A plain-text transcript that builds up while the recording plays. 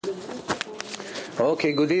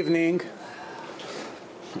Okay, good evening.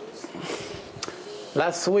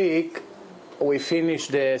 Last week we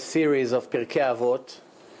finished the series of Pirkei Avot,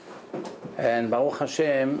 and Baruch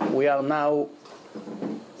Hashem, we are now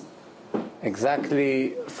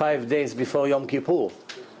exactly 5 days before Yom Kippur.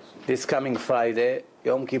 This coming Friday,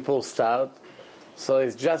 Yom Kippur start, so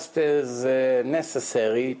it's just as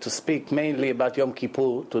necessary to speak mainly about Yom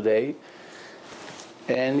Kippur today.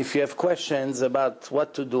 And if you have questions about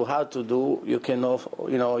what to do, how to do, you can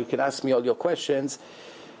ask me all your questions.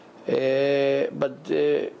 Before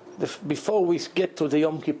we get to the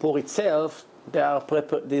Yom Kippur itself,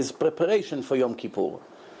 there's preparation for Yom Kippur.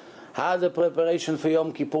 How the preparation for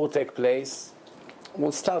Yom Kippur take place?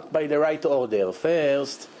 We'll start by the right order.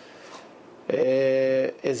 First,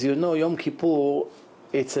 as you know, Yom Kippur,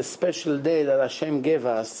 it's a special day that Hashem gave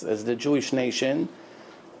us as the Jewish nation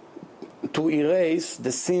to erase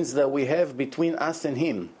the sins that we have between us and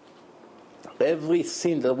Him. Every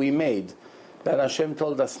sin that we made that Hashem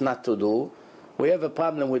told us not to do, we have a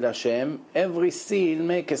problem with Hashem. Every sin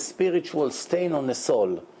make a spiritual stain on the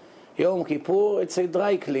soul. Yom Kippur, it's a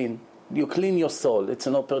dry clean. You clean your soul. It's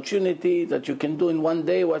an opportunity that you can do in one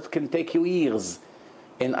day what can take you years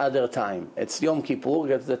in other time. It's Yom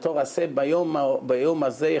Kippur, as the Torah said, Bayom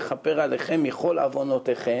hazeh yechaper alechem michol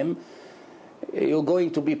avonotechem. You're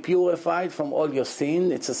going to be purified from all your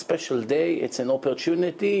sin. It's a special day. It's an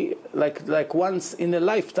opportunity, like once in a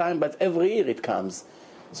lifetime, but every year it comes.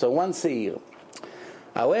 So once a year.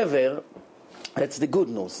 However, that's the good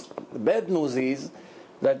news. The bad news is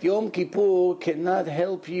that Yom Kippur cannot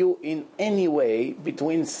help you in any way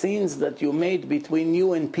between sins that you made between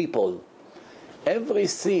you and people. Every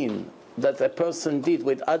sin that a person did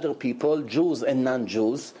with other people, Jews and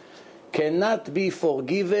non-Jews, cannot be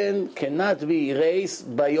forgiven, cannot be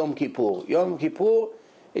erased by Yom Kippur. Yom Kippur,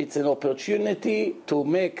 it's an opportunity to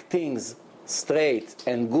make things straight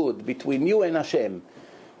and good between you and Hashem.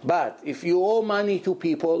 But if you owe money to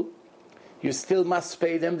people, you still must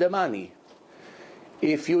pay them the money.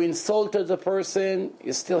 If you insulted a person,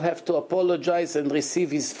 you still have to apologize and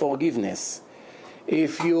receive his forgiveness.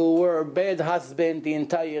 If you were a bad husband the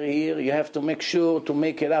entire year, you have to make sure to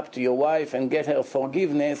make it up to your wife and get her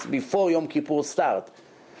forgiveness before Yom Kippur start.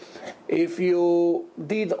 If you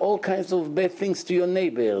did all kinds of bad things to your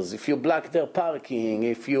neighbors, if you block their parking,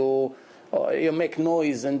 if you make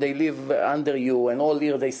noise and they live under you and all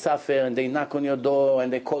year they suffer and they knock on your door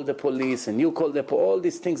and they call the police and you call the police, all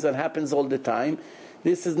these things that happens all the time,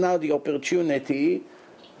 this is now the opportunity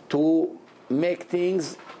to make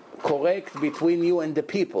things correct between you and the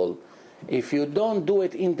people. If you don't do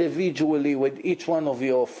it individually with each one of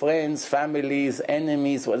your friends, families,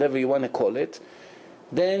 enemies, whatever you want to call it,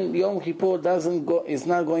 then Yom Kippur is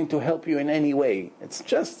not going to help you in any way. It's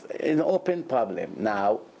just an open problem.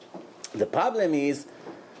 Now, the problem is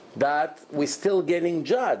that we're still getting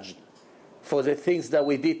judged for the things that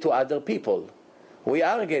we did to other people. We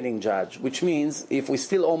are getting judged, which means if we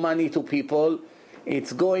still owe money to people,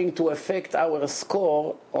 it's going to affect our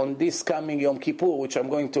score on this coming Yom Kippur, which I'm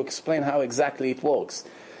going to explain how exactly it works.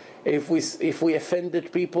 If we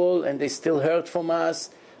offended people and they still heard from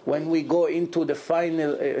us, when we go into the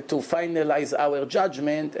final to finalize our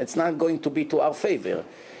judgment, it's not going to be to our favor.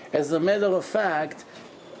 As a matter of fact,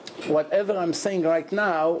 whatever I'm saying right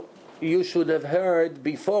now, you should have heard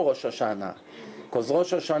before Rosh Hashanah. Because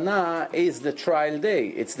Rosh Hashanah is the trial day.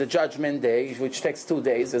 It's the judgment day, which takes 2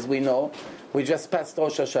 days, as we know. We just passed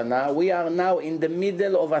Rosh Hashanah. We are now in the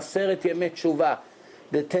middle of Aseret Yemei Teshuvah,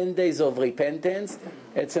 the 10 days of repentance.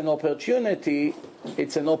 It's an opportunity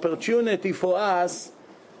for us,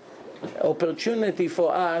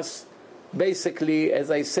 basically,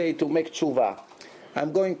 as I say, to make teshuvah.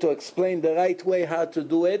 I'm going to explain the right way how to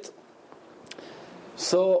do it.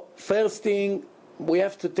 So, first thing, we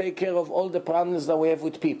have to take care of all the problems that we have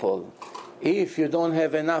with people. If you don't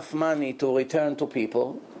have enough money to return to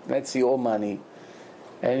people, that's your money,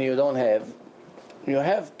 and you don't have, you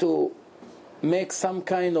have to make some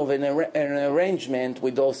kind of an arrangement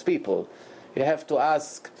with those people. You have to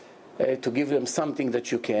ask to give them something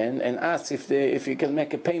that you can, and ask if you can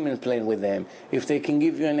make a payment plan with them, if they can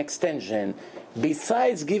give you an extension.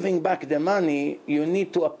 Besides giving back the money, you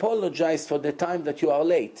need to apologize for the time that you are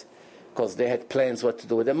late, because they had plans what to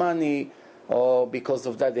do with the money, or because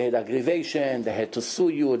of that they had aggravation, they had to sue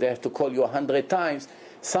you, they had to call you 100 times.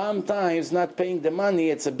 Sometimes not paying the money,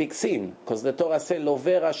 it's a big sin, because the Torah says,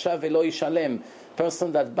 "Lover rasha velo yishalem."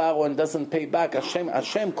 Person that borrow and doesn't pay back,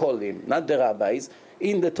 Hashem called him, not the rabbis.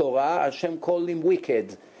 In the Torah, Hashem called him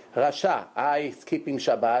wicked, rasha. He's keeping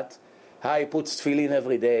Shabbat, he puts tefillin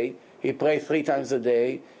every day, he prays 3 times a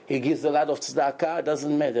day, he gives a lot of tzedakah,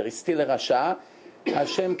 doesn't matter, he's still a rasha.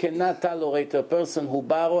 Hashem cannot tolerate a person who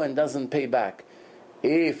borrows and doesn't pay back.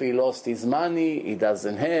 If he lost his money, he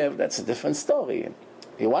doesn't have, that's a different story.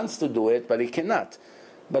 He wants to do it, but he cannot.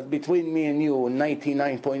 But between me and you,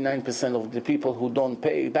 99.9% of the people who don't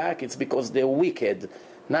pay back, it's because they're wicked,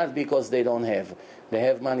 not because they don't have. They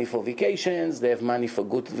have money for vacations, they have money for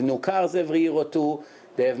good new cars every year or two,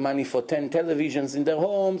 they have money for 10 televisions in their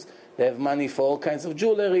homes, they have money for all kinds of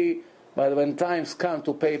jewelry, but when times come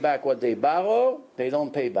to pay back what they borrow, they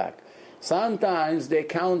don't pay back. Sometimes they're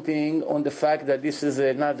counting on the fact that this is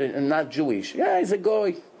not Jewish. Yeah, he's a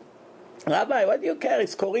goy. Rabbi, what do you care?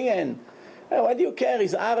 It's Korean. What do you care?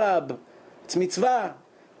 He's Arab. It's mitzvah.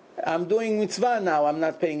 I'm doing mitzvah now. I'm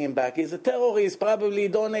not paying him back. He's a terrorist. Probably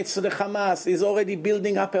donates to the Hamas. He's already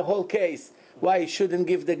building up a whole case. Why he shouldn't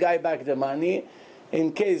give the guy back the money?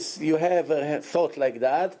 In case you have a thought like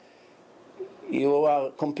that, you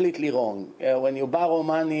are completely wrong. When you borrow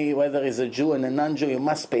money, whether it's a Jew and a non-Jew, you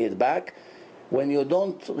must pay it back. When you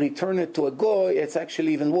don't return it to a goy, it's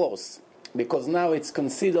actually even worse. Because now it's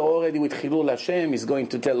considered already with Chilul Hashem, he's going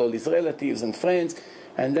to tell all his relatives and friends,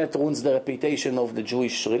 and that ruins the reputation of the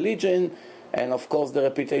Jewish religion, and of course the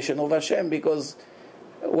reputation of Hashem, because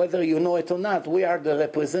whether you know it or not, we are the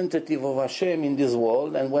representative of Hashem in this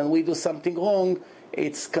world, and when we do something wrong,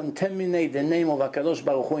 it's contaminate the name of HaKadosh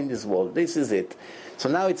Baruch Hu in this world. This is it. So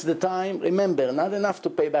now it's the time, remember, not enough to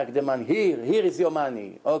pay back the money. Here is your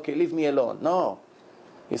money. Okay, leave me alone. No.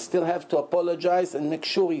 You still have to apologize and make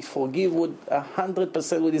sure you forgive with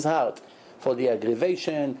 100% with his heart for the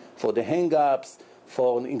aggravation, for the hang-ups,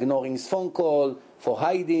 for ignoring his phone call, for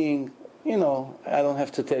hiding. You know, I don't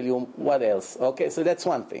have to tell you what else. Okay, so that's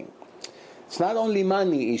one thing. It's not only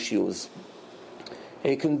money issues.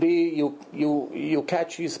 It can be you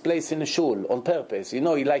catch his place in a shul on purpose. You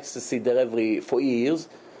know he likes to sit there for years.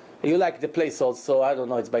 You like the place also, I don't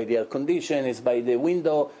know, it's by the air condition, it's by the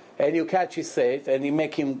window. And you catch his seat, and you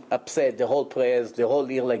make him upset the whole prayers, the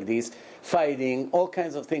whole year like this, fighting, all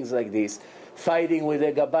kinds of things like this, fighting with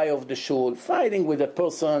the gabbai of the shul, fighting with a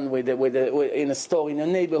person in a store, in a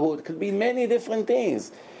neighborhood. It could be many different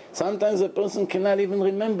things. Sometimes a person cannot even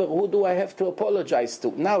remember, who do I have to apologize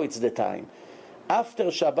to? Now it's the time. After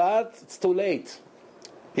Shabbat, it's too late.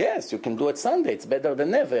 Yes, you can do it Sunday, it's better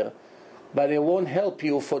than never, but it won't help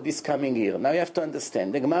you for this coming year. Now you have to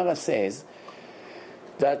understand, the Gemara says,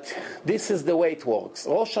 that this is the way it works.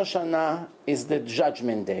 Rosh Hashanah is the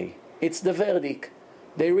judgment day. It's the verdict.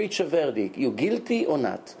 They reach a verdict. You guilty or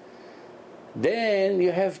not? Then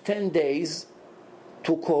you have 10 days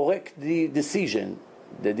to correct the decision.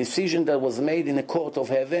 The decision that was made in the court of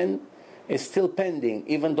heaven is still pending,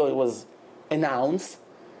 even though it was announced.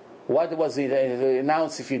 What was it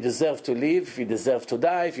announced? If you deserve to live, if you deserve to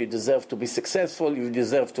die, if you deserve to be successful, you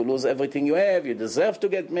deserve to lose everything you have, you deserve to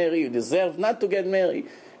get married, you deserve not to get married.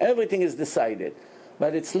 Everything is decided.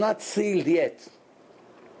 But it's not sealed yet.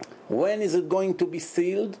 When is it going to be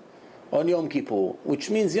sealed? On Yom Kippur. Which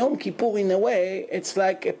means Yom Kippur, in a way, it's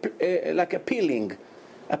like appealing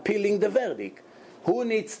the verdict. Who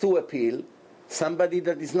needs to appeal? Somebody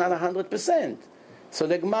that is not 100%. So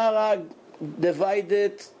the Gemara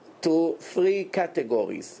divided to 3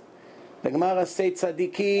 categories. The Gemara says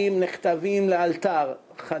tzadikim nechtavim lealtar.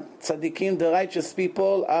 Tzadikim, the righteous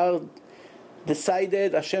people, are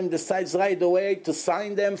decided, Hashem decides right away to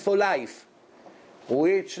sign them for life.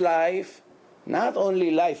 Which life? Not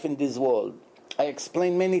only life in this world. I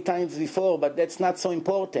explained many times before, but that's not so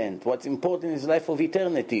important. What's important is life of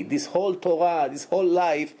eternity. This whole Torah, this whole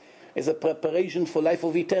life is a preparation for life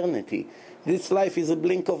of eternity. This life is a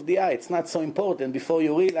blink of the eye. It's not so important. Before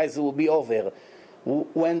you realize it will be over.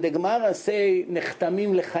 When the Gemara say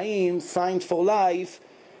nechtamim lechaim, signed for life,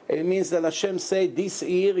 it means that Hashem say, this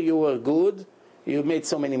year you were good, you made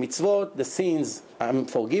so many mitzvot, the sins I'm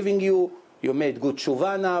forgiving you, you made good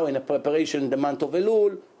tshuva now in a preparation the month of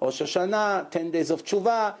Elul, Rosh Hashanah, 10 days of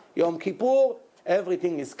tshuva, Yom Kippur,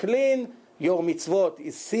 everything is clean, your mitzvot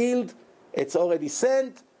is sealed, it's already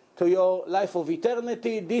sent to your life of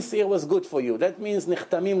eternity. This year was good for you. That means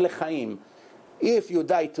nechtamim lechaim. If you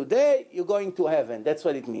die today, you're going to heaven. That's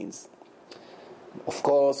what it means. Of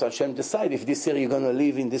course, Hashem decide if this year you're going to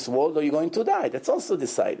live in this world or you're going to die. That's also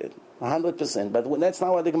decided, 100%. But that's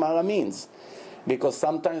not what the Gemara means. Because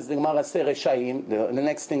sometimes the Gemara say Reshaim, the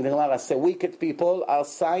next thing the Gemara say, wicked people are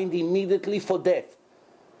signed immediately for death.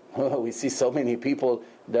 We see so many people,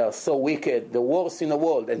 they are so wicked, the worst in the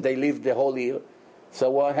world, and they live the whole year. So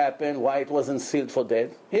what happened? Why it wasn't sealed for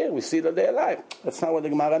death? Here we see that they're alive. That's not what the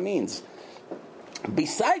Gemara means.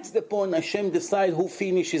 Besides the point, Hashem decides who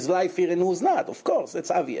finishes his life here and who's not. Of course,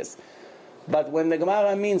 that's obvious. But when the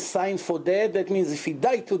Gemara means sign for dead, that means if he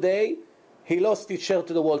died today, he lost his share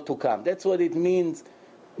to the world to come. That's what it means,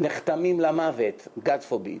 nechtamim lamavet, God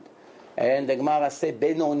forbid. And the Gemara says,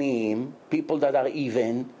 benoniim, people that are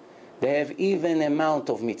even, they have even amount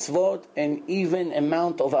of mitzvot and even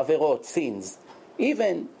amount of averot, sins.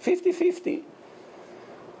 Even, 50-50.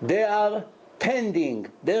 They are pending.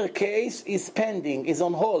 Their case is pending, is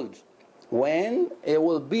on hold. When? It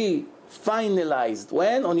will be finalized.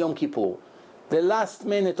 When? On Yom Kippur. The last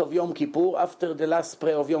minute of Yom Kippur, after the last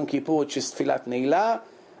prayer of Yom Kippur, which is Tfilat Neilah,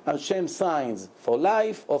 Hashem signs for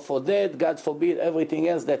life or for death, God forbid, everything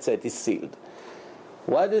else, that's it, is sealed.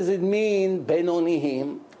 What does it mean,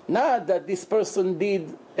 benonihim? Not that this person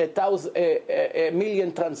did a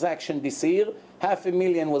million transactions this year,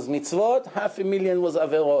 500,000 was mitzvot, 500,000 was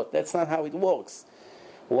averot. That's not how it works.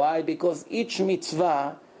 Why? Because each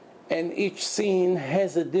mitzvah and each sin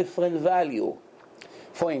has a different value.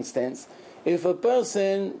 For instance, if a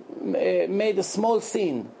person made a small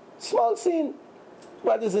sin,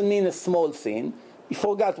 what does it mean a small sin? He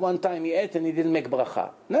forgot one time he ate and he didn't make bracha.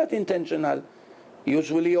 Not intentional.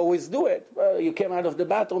 Usually you always do it. You came out of the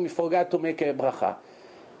bathroom, you forgot to make a bracha.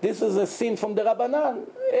 This is a sin from the Rabbanan.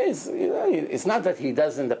 It's not that he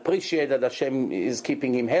doesn't appreciate that Hashem is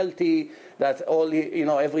keeping him healthy, that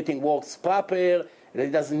everything works proper, that he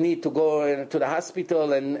doesn't need to go to the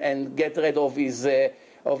hospital and get rid of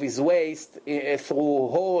his waste through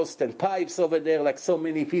hose and pipes over there, like so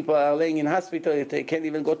many people are laying in hospital, they can't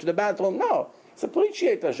even go to the bathroom. No, it's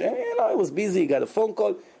appreciate Hashem. He was busy, he got a phone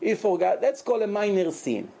call, he forgot. That's called a minor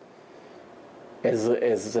sin.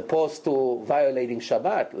 As opposed to violating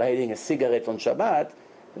Shabbat, lighting a cigarette on Shabbat,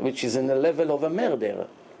 which is in the level of a murder.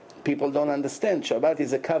 People don't understand. Shabbat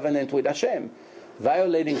is a covenant with Hashem.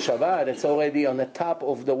 Violating Shabbat, it's already on the top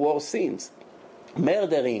of the worst sins.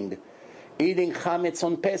 Murdering, eating chametz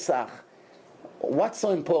on Pesach. What's so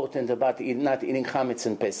important about not eating chametz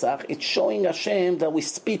on Pesach? It's showing Hashem that we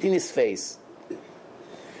spit in his face.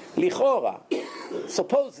 Lichora,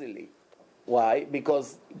 supposedly. Why?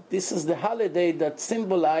 Because this is the holiday that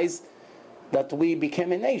symbolized that we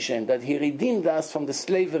became a nation, that he redeemed us from the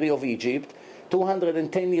slavery of Egypt.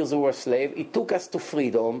 210 years we were slaves. He took us to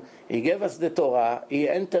freedom. He gave us the Torah. He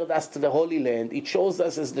entered us to the Holy Land. He chose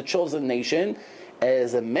us as the chosen nation.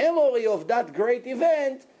 As a memory of that great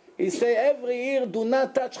event, he say every year, do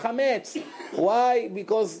not touch chametz. Why?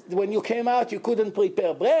 Because when you came out, you couldn't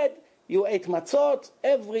prepare bread. You ate matzot.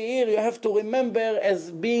 Every year you have to remember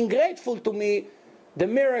as being grateful to me the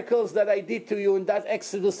miracles that I did to you in that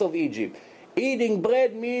exodus of Egypt. Eating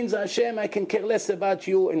bread means, Hashem, I can care less about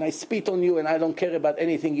you and I spit on you and I don't care about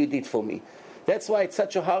anything you did for me. That's why it's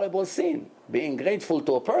such a horrible sin. Being grateful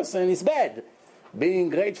to a person is bad. Being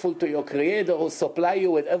grateful to your Creator who supply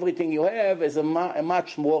you with everything you have is a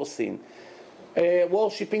much worse sin.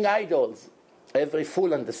 Worshipping idols. Every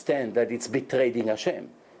fool understands that it's betraying Hashem.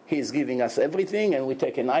 He is giving us everything and we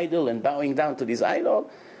take an idol and bowing down to this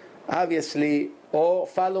idol. Obviously, or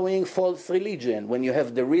following false religion. When you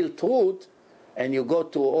have the real truth and you go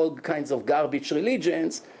to all kinds of garbage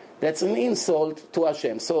religions, that's an insult to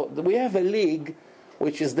Hashem. So we have a league,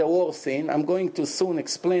 which is the worst sin. I'm going to soon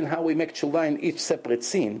explain how we make tshuva in each separate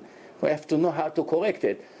sin. We have to know how to correct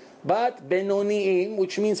it. But benoniim,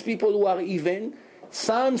 which means people who are even,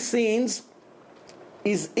 some sins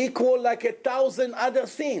is equal like 1,000 other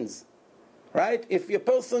sins. Right? If a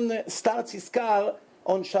person starts his car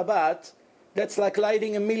on Shabbat, that's like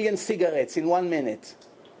lighting 1,000,000 cigarettes in 1 minute.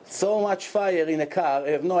 So much fire in a car, I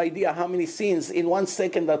have no idea how many sins in 1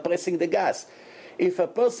 second are pressing the gas. If a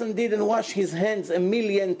person didn't wash his hands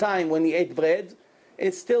 1,000,000 times when he ate bread,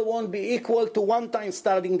 it still won't be equal to 1 time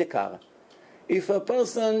starting the car. If a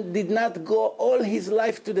person did not go all his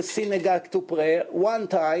life to the synagogue to pray 1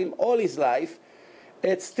 time, all his life,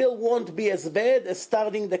 it still won't be as bad as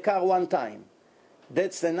starting the car 1 time.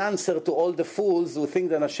 That's an answer to all the fools who think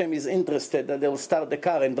that Hashem is interested that they'll start the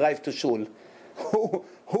car and drive to shul. Who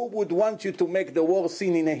would want you to make the worst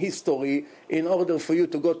sin in a history in order for you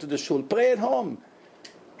to go to the shul? Pray at home.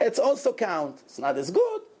 It's also count. It's not as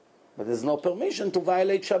good, but there's no permission to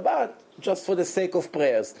violate Shabbat just for the sake of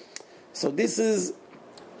prayers. So this is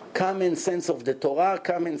common sense of the Torah,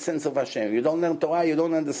 common sense of Hashem. You don't learn Torah, you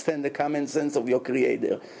don't understand the common sense of your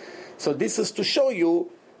Creator. So this is to show you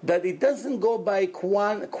that it doesn't go by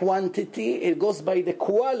quantity, it goes by the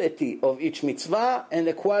quality of each mitzvah and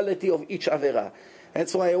the quality of each averah.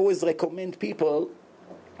 That's why I always recommend people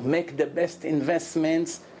make the best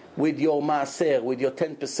investments with your maaser, with your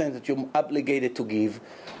 10% that you're obligated to give,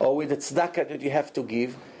 or with the tzedakah that you have to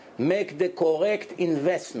give. Make the correct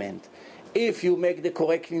investment. If you make the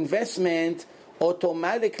correct investment,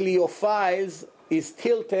 automatically your files is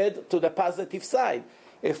tilted to the positive side.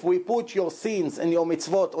 If we put your sins and your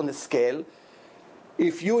mitzvot on a scale,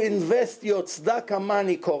 if you invest your tzedakah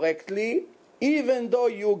money correctly, even though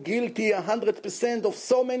you're guilty 100% of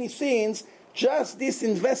so many sins, just this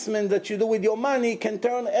investment that you do with your money can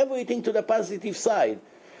turn everything to the positive side.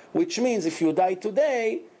 Which means if you die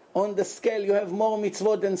today, on the scale you have more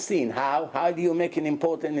mitzvot than sin. How? How do you make an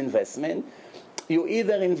important investment? You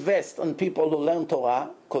either invest on people who learn Torah,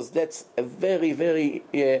 because that's a very, very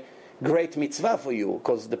great mitzvah for you,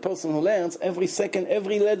 because the person who learns, every second,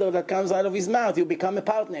 every letter that comes out of his mouth, you become a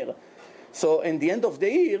partner. So in the end of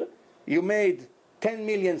the year, you made 10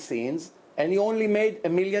 million sins, and you only made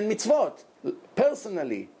 1 million mitzvot,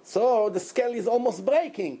 personally. So the scale is almost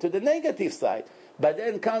breaking to the negative side. But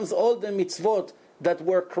then comes all the mitzvot that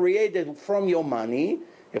were created from your money,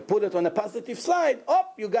 you put it on the positive side,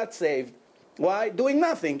 you got saved. Why? Doing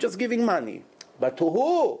nothing, just giving money. But to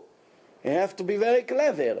who? You have to be very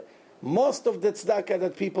clever. Most of the tzedakah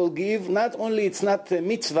that people give, not only it's not a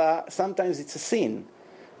mitzvah, sometimes it's a sin.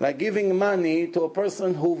 Like giving money to a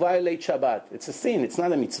person who violates Shabbat. It's a sin, it's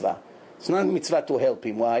not a mitzvah. It's not a mitzvah to help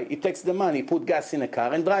him. Why? He takes the money, put gas in a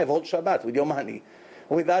car and drive all Shabbat with your money.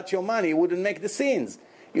 Without your money, he wouldn't make the sins.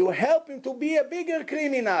 You help him to be a bigger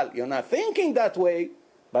criminal. You're not thinking that way,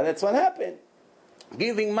 but that's what happened.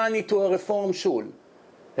 Giving money to a reform shul.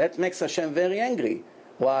 That makes Hashem very angry.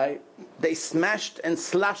 Why? They smashed and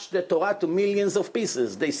slashed the Torah to millions of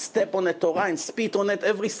pieces. They step on the Torah and spit on it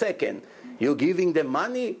every second. You're giving them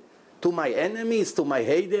money to my enemies, to my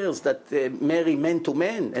haters that marry men to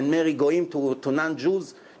men and marry goyim to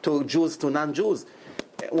non-Jews, to Jews to non-Jews.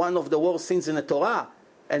 One of the worst sins in the Torah.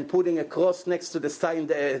 And putting a cross next to the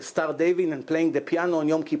Star David and playing the piano on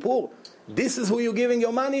Yom Kippur. This is who you're giving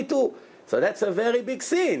your money to. So that's a very big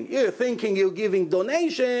sin. You're thinking you're giving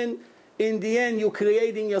donation. In the end, you're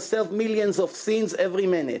creating yourself millions of sins every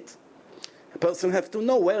minute. A person has to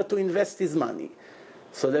know where to invest his money.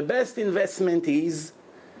 So the best investment is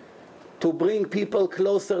to bring people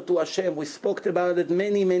closer to Hashem. We spoke about it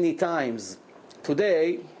many, many times.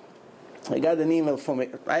 Today, I got an email from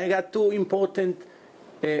it. I got two important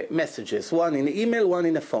messages, one in the email, one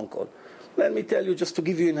in a phone call. Let me tell you, just to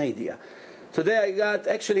give you an idea. Today I got,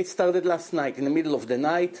 actually it started last night, in the middle of the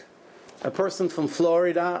night, a person from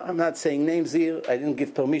Florida, I'm not saying names here, I didn't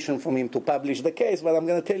give permission from him to publish the case, but I'm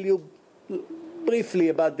going to tell you briefly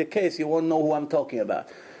about the case, you won't know who I'm talking about.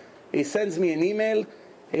 He sends me an email,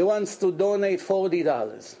 he wants to donate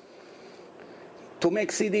 $40 to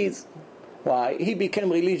make CDs. Why? He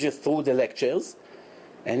became religious through the lectures,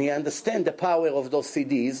 and he understands the power of those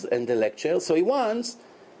CDs and the lectures, so he wants,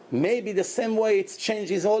 maybe the same way it's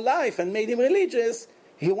changed his whole life and made him religious,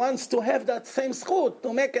 he wants to have that same schut,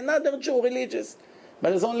 to make another Jew religious.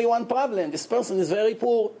 But there's only one problem, this person is very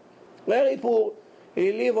poor, very poor.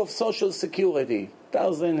 He lives off Social Security,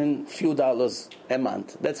 $1,000 and few dollars a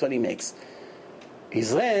month, that's what he makes.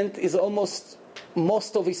 His rent is almost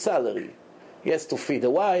most of his salary. He has to feed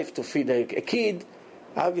a wife, to feed a kid.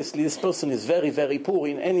 Obviously, this person is very, very poor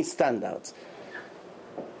in any standards.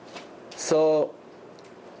 So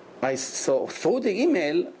through the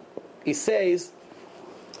email, he says,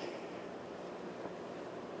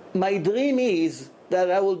 my dream is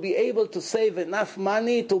that I will be able to save enough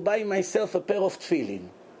money to buy myself a pair of tefillin.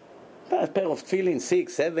 A pair of tefillin, $600,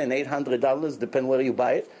 $700, $800, depend where you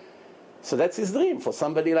buy it. So that's his dream. For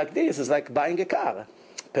somebody like this, it's like buying a car,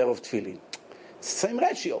 a pair of tefillin. Same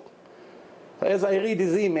ratio. As I read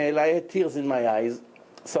his email, I had tears in my eyes.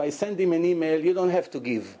 So I sent him an email, you don't have to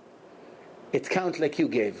give. It counts like you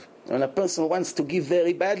gave. When a person wants to give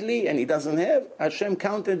very badly and he doesn't have, Hashem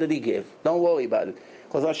counted that he gave. Don't worry about it.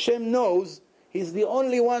 Because Hashem knows, He's the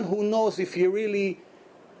only one who knows if you really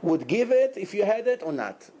would give it, if you had it or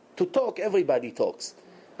not. To talk, everybody talks.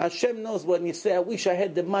 Hashem knows when you say, I wish I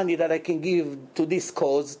had the money that I can give to this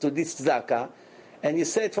cause, to this tzedakah, and you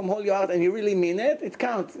say it from all your heart and you really mean it, it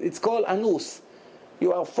counts. It's called anus.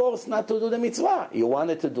 You are forced not to do the mitzvah. You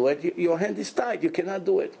wanted to do it, your hand is tied, you cannot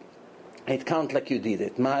do it. It counts like you did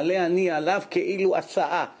it. Ma'aleh ani alav ke'ilu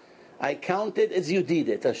asa'a. I counted as you did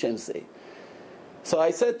it, Hashem say. So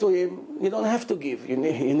I said to him, you don't have to give. You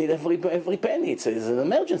need every penny. It's an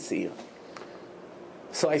emergency.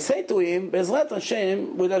 So I say to him, Bezrat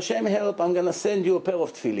Hashem, with Hashem help, I'm going to send you a pair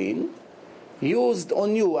of tefillin, used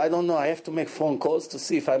on you. I don't know, I have to make phone calls to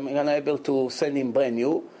see if I'm going to be able to send him brand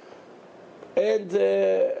new. And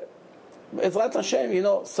Bezrat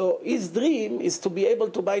Hashem, so his dream is to be able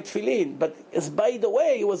to buy tefillin. But as by the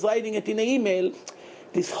way, he was writing it in an email,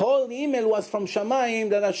 This whole email was from Shamayim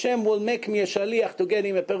that Hashem will make me a shaliach to get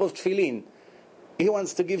him a pair of tefillin. He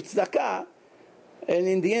wants to give tzedakah, and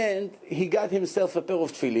in the end, he got himself a pair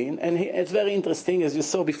of tefillin. And it's very interesting, as you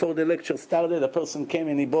saw before the lecture started, a person came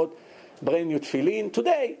and he bought brand new tefillin.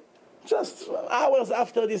 Today, just hours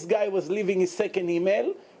after this guy was leaving his second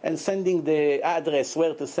email and sending the address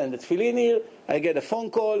where to send the tefillin here, I get a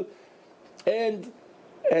phone call, and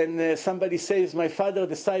somebody says, my father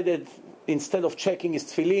decided, instead of checking his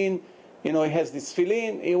tefillin, he has this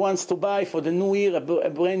tefillin, he wants to buy for the new year a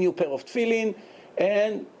brand new pair of tefillin,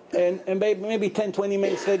 and maybe 10, 20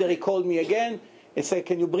 minutes later he called me again. He said,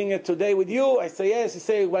 can you bring it today with you? I say, yes. He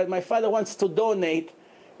said, well, my father wants to donate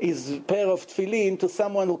his pair of tefillin to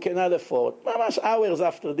someone who cannot afford. Mamash hours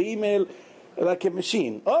after the email, like a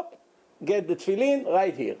machine. Get the tefillin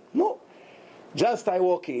right here. No. Just I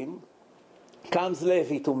walk in, comes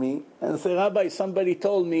Levi to me and says, Rabbi, somebody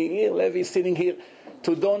told me, here, Levi is sitting here,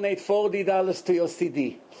 to donate $40 to your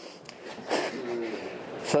CD.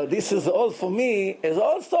 So this is all for me, is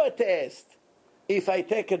also a test. If I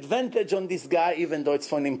take advantage on this guy, even though it's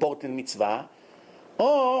for an important mitzvah,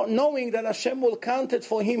 or knowing that Hashem will count it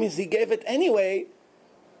for him as he gave it anyway,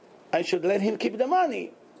 I should let him keep the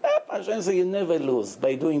money. Hashem says, you never lose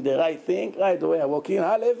by doing the right thing. Right away I walk in,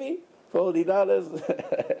 Levi?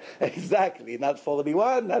 $40? Exactly, not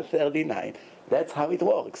 41, not 39. That's how it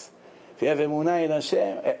works. If you have emunah in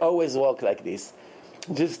Hashem, I always walk like this.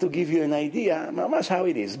 Just to give you an idea, mamash how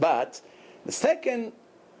it is. But the second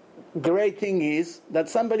great thing is that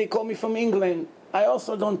somebody called me from England. I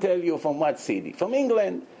also don't tell you from what city. From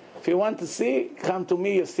England. If you want to see, come to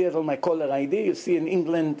me. You see it on my caller ID. You see an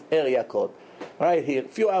England area code. Right here, a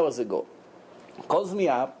few hours ago. Calls me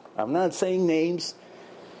up. I'm not saying names.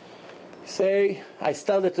 Say, I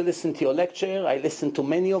started to listen to your lecture. I listened to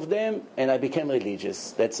many of them. And I became religious.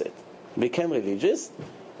 That's it. Became religious.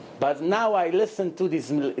 But now I listen to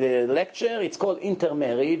this lecture, it's called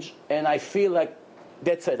intermarriage, and I feel like,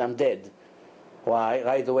 that's it, I'm dead. Why?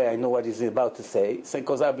 Right away I know what he's about to say. It's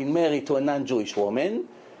because I've been married to a non-Jewish woman,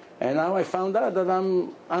 and now I found out that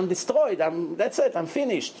I'm destroyed. That's it, I'm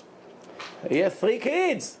finished. He has 3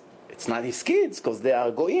 kids. It's not his kids, because they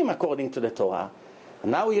are goyim according to the Torah.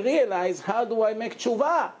 And now he realized, how do I make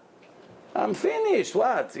tshuva? I'm finished,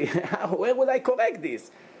 what? Where would I correct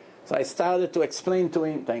this? So I started to explain to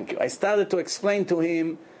him, thank you. I started to explain to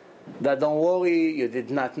him that don't worry, you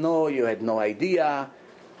did not know, you had no idea,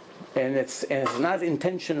 and it's not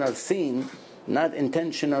intentional sin. Not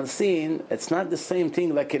intentional sin. It's not the same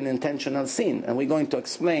thing like an intentional sin. And we're going to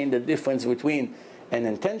explain the difference between an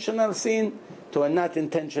intentional sin to a not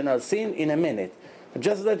intentional sin in a minute.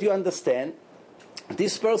 Just that you understand,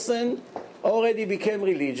 this person already became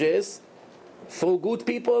religious through good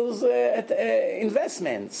people's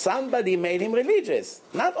investment. Somebody made him religious.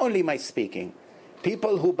 Not only my speaking.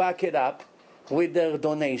 People who back it up with their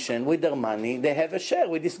donation, with their money, they have a share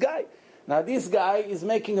with this guy. Now this guy is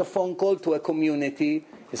making a phone call to a community.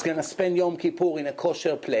 He's going to spend Yom Kippur in a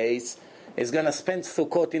kosher place. He's going to spend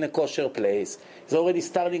Sukkot in a kosher place. He's already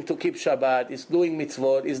starting to keep Shabbat. He's doing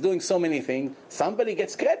mitzvot. He's doing so many things. Somebody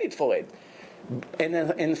gets credit for it. And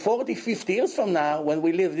in 40, 50 years from now, when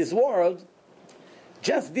we leave this world,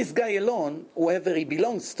 just this guy alone, whoever he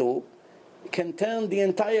belongs to, can turn the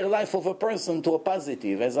entire life of a person to a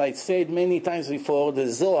positive. As I said many times before, the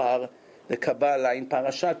Zohar, the Kabbalah in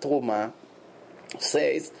Parashat Truma,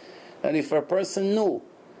 says that if a person knew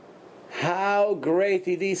how great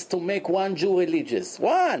it is to make one Jew religious,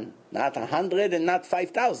 one, not 100 and not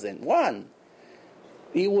 5,000, one,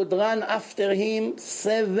 he would run after him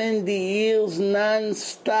 70 years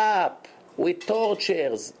non-stop with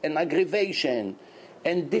tortures and aggravation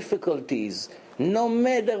and difficulties, no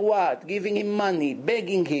matter what, giving him money,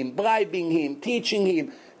 begging him, bribing him, teaching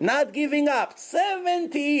him, not giving up,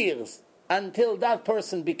 70 years until that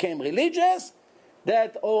person became religious.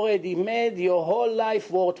 That already made your whole life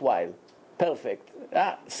worthwhile. Perfect.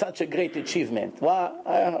 Such a great achievement.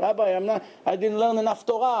 Rabbi, I didn't learn enough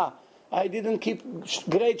Torah. I didn't keep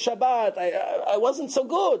great Shabbat. I wasn't so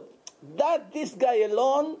good. This guy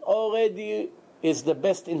alone already is the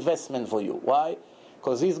best investment for you. Why?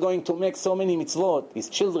 Because he's going to make so many mitzvot, his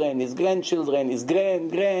children, his grandchildren, his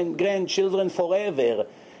grandchildren forever.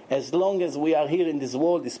 As long as we are here in this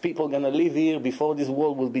world, these people are going to live here before this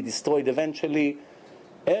world will be destroyed eventually.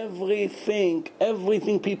 Everything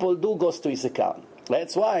people do goes to his account.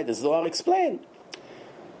 That's why the Zohar explained.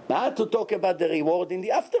 Not to talk about the reward in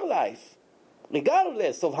the afterlife.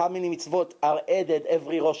 Regardless of how many mitzvot are added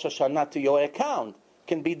every Rosh Hashanah to your account,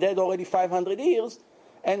 can be dead already 500 years,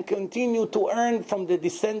 and continue to earn from the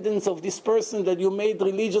descendants of this person that you made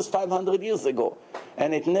religious 500 years ago.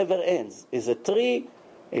 And it never ends. It's a tree,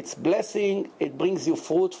 it's blessing, it brings you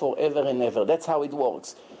fruit forever and ever. That's how it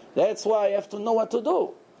works. That's why you have to know what to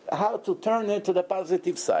do, how to turn it to the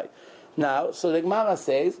positive side. Now, so the Gemara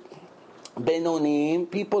says,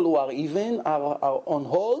 Benonim, people who are even, are on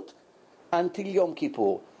hold until Yom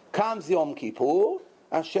Kippur. Comes Yom Kippur,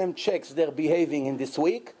 Hashem checks their behaving in this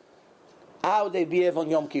week, how they behave on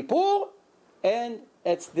Yom Kippur, and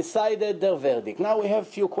it's decided their verdict. Now we have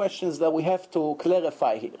a few questions that we have to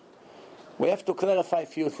clarify here. We have to clarify a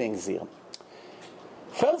few things here.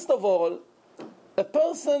 First of all, a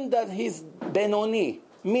person that is Benoni,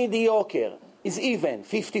 mediocre, is even,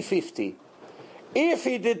 50-50. If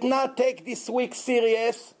he did not take this week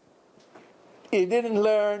serious, he didn't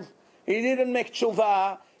learn, he didn't make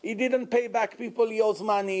tshuva, he didn't pay back people he owes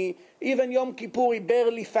money, even Yom Kippur he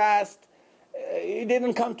barely fast, he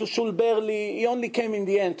didn't come to shul barely, he only came in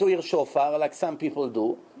the end to hear shofar like some people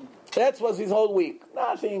do. That was his whole week.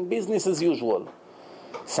 Nothing, business as usual.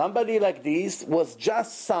 Somebody like this was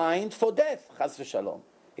just signed for death, chas v'shalom.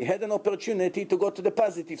 He had an opportunity to go to the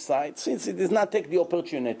positive side. Since he did not take the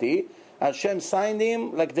opportunity, Hashem signed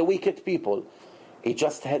him like the wicked people. He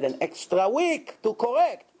just had an extra week to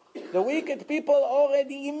correct. The wicked people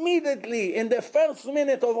already immediately, in the first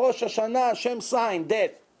minute of Rosh Hashanah, Hashem signed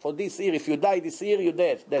death for this year. If you die this year, you're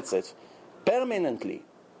dead. That's it. Permanently.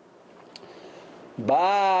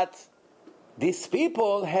 But these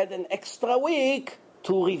people had an extra week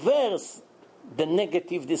to reverse the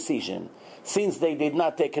negative decision. Since they did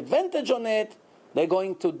not take advantage on it, they're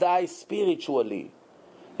going to die spiritually.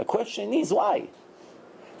 The question is why?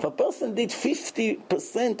 If a person did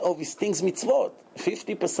 50% of his things mitzvot,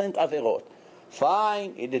 50% averot,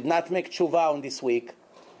 fine, he did not make tshuva on this week,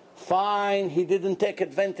 fine, he didn't take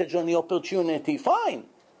advantage on the opportunity, fine.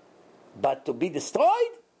 But to be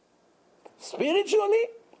destroyed spiritually,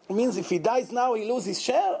 means if he dies now, he loses his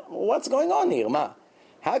share? What's going on here, ma?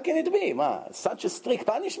 How can it be, ma? Such a strict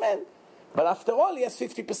punishment? But after all, he has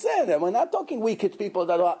 50%. And we're not talking wicked people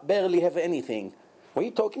that barely have anything.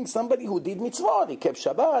 We're talking somebody who did mitzvot. He kept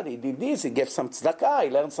Shabbat, he did this, he gave some tzedakah, he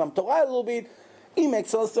learned some Torah a little bit. He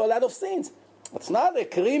makes also a lot of sins. It's not a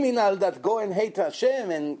criminal that go and hate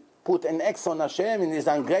Hashem and put an X on Hashem and is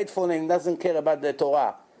ungrateful and doesn't care about the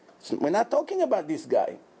Torah. So we're not talking about this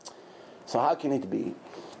guy. So how can it be?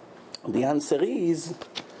 The answer is,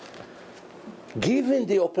 given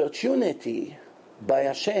the opportunity by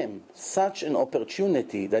Hashem, such an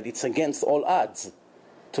opportunity that it's against all odds,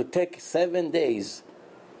 to take 7 days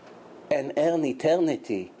and earn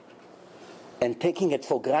eternity, and taking it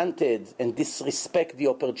for granted and disrespect the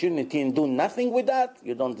opportunity and do nothing with that,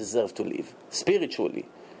 you don't deserve to live spiritually.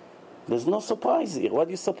 There's no surprise here. What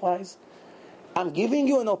is surprise? I'm giving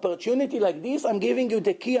you an opportunity like this, I'm giving you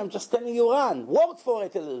the key, I'm just telling you run, work for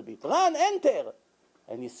it a little bit, run, enter.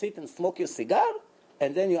 And you sit and smoke your cigar,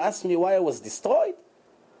 and then you ask me why I was destroyed?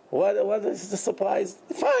 What is the surprise?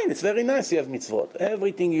 Fine, it's very nice you have mitzvot.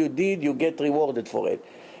 Everything you did, you get rewarded for it.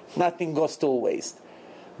 Nothing goes to waste.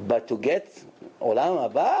 But to get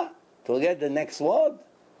olam haba, to get the next world,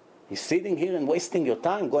 you're sitting here and wasting your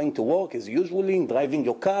time, going to work as usually, driving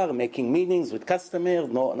your car, making meetings with customers,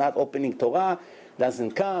 not opening Torah,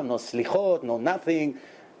 doesn't come, no slichot, no nothing,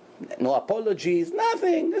 no apologies,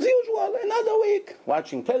 nothing, as usual, another week,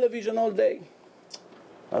 watching television all day.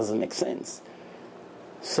 Doesn't make sense.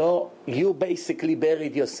 So you basically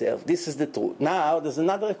buried yourself. This is the truth. Now, there's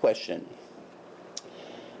another question.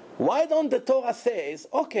 Why don't the Torah says,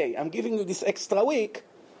 okay, I'm giving you this extra week.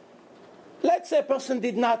 Let's say a person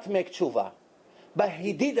did not make tshuva, but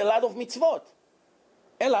he did a lot of mitzvot.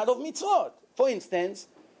 A lot of mitzvot. For instance,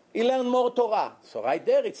 he learned more Torah. So right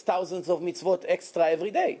there, it's thousands of mitzvot extra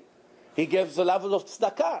every day. He gives a level of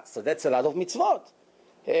tzedakah. So that's a lot of mitzvot.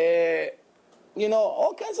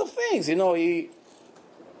 All kinds of things. He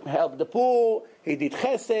helped the poor, he did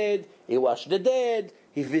chesed, he washed the dead,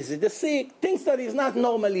 he visited the sick, things that he's not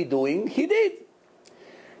normally doing, he did.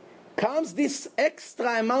 Comes this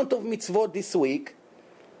extra amount of mitzvot this week,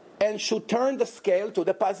 and should turn the scale to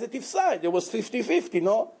the positive side. It was 50-50,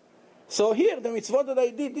 no? So here, the mitzvot that I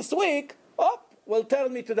did this week, will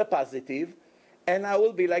turn me to the positive, and I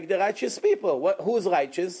will be like the righteous people. Who's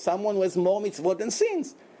righteous? Someone who has more mitzvot than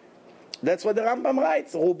sins. That's what the Rambam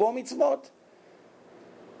writes, rubo mitzvot.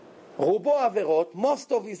 Rubo averot,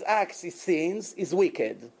 most of his acts is sins, is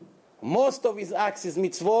wicked. Most of his acts is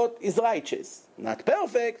mitzvot, is righteous. Not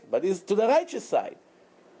perfect, but is to the righteous side.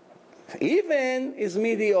 Even is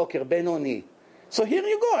mediocre, benoni. So here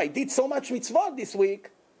you go, I did so much mitzvot this week,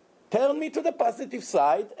 turn me to the positive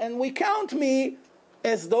side, and we count me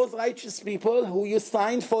as those righteous people who you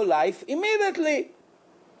signed for life immediately?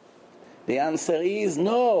 The answer is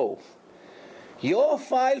no. Your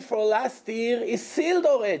file for last year is sealed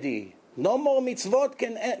already. No more mitzvot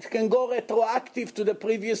can go retroactive to the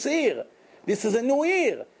previous year. This is a new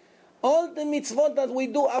year. All the mitzvot that we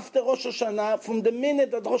do after Rosh Hashanah, from the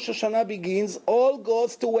minute that Rosh Hashanah begins, all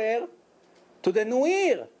goes to where? To the new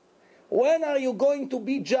year. When are you going to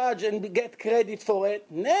be judged and get credit for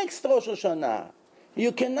it? Next Rosh Hashanah.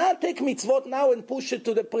 You cannot take mitzvot now and push it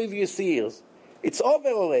to the previous years. It's over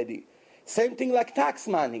already. Same thing like tax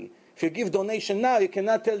money. If you give donation now, you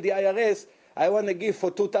cannot tell the IRS, I want to give for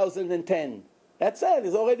 2010. That's it.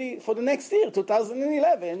 It's already for the next year,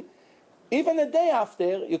 2011. Even a day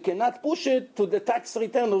after, you cannot push it to the tax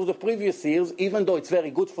return of the previous years, even though it's very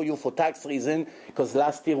good for you for tax reason, because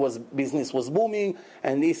last year business was booming,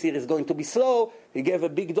 and this year is going to be slow. You gave a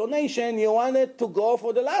big donation, you want it to go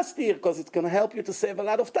for the last year, because it's going to help you to save a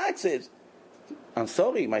lot of taxes. I'm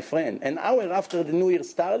sorry, my friend. An hour after the new year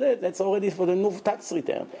started, that's already for the new tax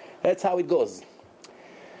return. That's how it goes.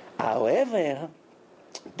 However,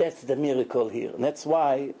 that's the miracle here. That's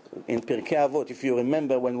why in Pirkei Avot, if you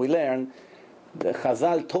remember when we learned, the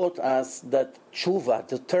Chazal taught us that tshuva,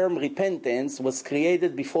 the term repentance, was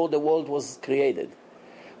created before the world was created.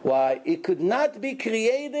 Why? It could not be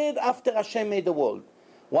created after Hashem made the world.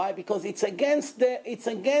 Why? Because it's against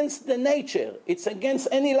the nature. It's against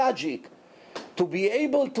any logic. To be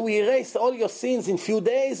able to erase all your sins in few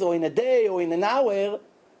days or in a day or in an hour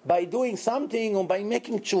by doing something or by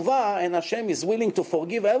making tshuva, and Hashem is willing to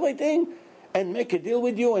forgive everything and make a deal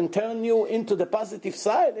with you and turn you into the positive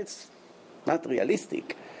side, it's not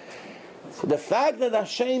realistic. So the fact that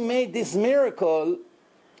Hashem made this miracle,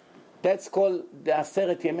 that's called the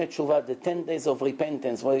Aseret Yemei Tshuva, the 10 days of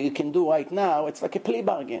repentance, what you can do right now, it's like a plea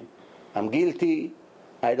bargain. I'm guilty,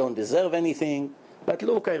 I don't deserve anything, but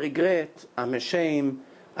look, I regret, I'm ashamed,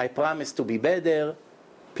 I promise to be better.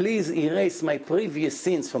 Please erase my previous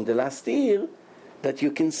sins from the last year, that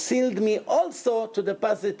you can seal me also to the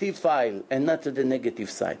positive file and not to the negative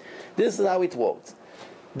side. This is how it works.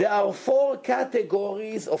 There are 4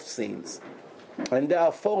 categories of sins. And there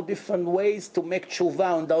are 4 different ways to make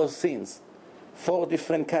tshuva on those sins. 4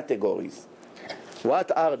 different categories.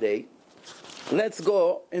 What are they? Let's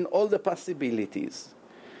go in all the possibilities.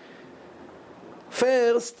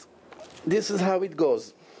 First, this is how it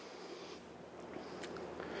goes.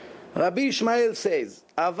 Rabbi Ishmael says,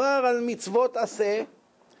 Avar al mitzvot aseh,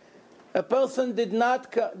 a person did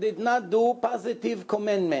not do positive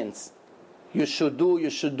commandments. You should do, you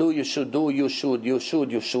should do, you should do, you should, you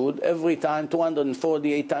should, you should. Every time,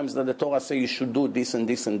 248 times that the Torah says you should do this and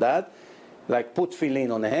this and that. Like put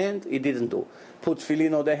tefillin on the hand, he didn't do. Put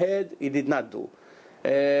tefillin on the head, he did not do.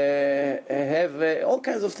 Have all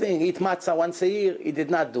kinds of things. Eat matzah once a year, he did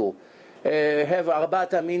not do. Have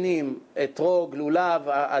ארבעת המינים, אתרוג, לולב,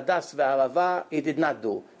 הדס והערבה, he did not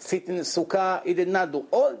do. Sit in the sukkah, he did not do.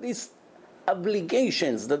 All these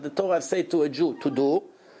obligations that the Torah said to a Jew to do,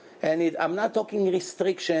 and I'm not talking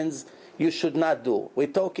restrictions you should not do. We're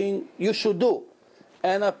talking you should do.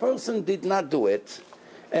 And a person did not do it,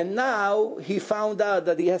 and now he found out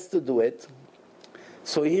that he has to do it,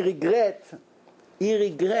 so he regret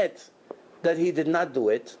that he did not do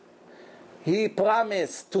it. He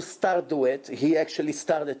promised to start do it. He actually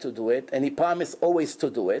started to do it, and he promised always to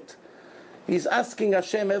do it. He's asking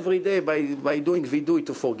Hashem every day by doing vidui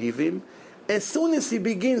to forgive him. As soon as he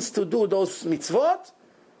begins to do those mitzvot,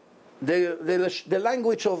 the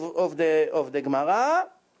language of the Gemara,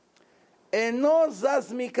 eno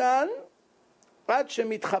zaz mikan ad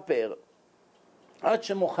shemitchaper, ad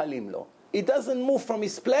shemochalim lo. He doesn't move from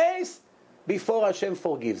his place before Hashem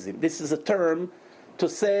forgives him. This is a term to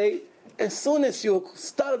say, as soon as you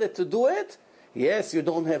started to do it, yes, you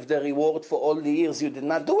don't have the reward for all the years you did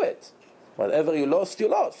not do it. Whatever you lost, you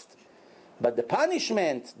lost. But the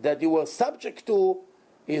punishment that you were subject to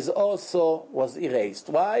was erased.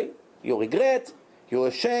 Why? You regret, you're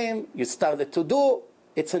ashamed, you started to do,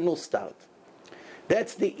 it's a new start.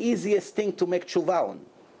 That's the easiest thing to make tshuva on.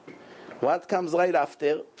 What comes right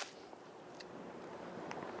after?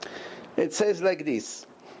 It says like this.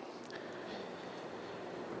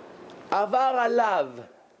 Avar alav,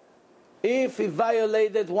 if he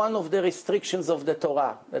violated one of the restrictions of the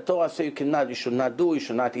Torah says you should not do, you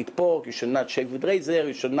should not eat pork, you should not shave with razor,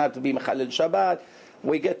 you should not be mechalel Shabbat.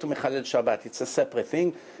 We get to mechalel Shabbat, it's a separate thing.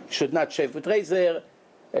 You should not shave with razor,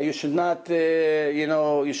 you should not,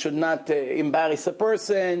 you should not embarrass a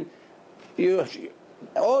person.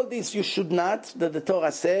 All this you should not, that the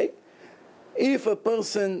Torah say. If a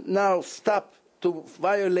person now stop to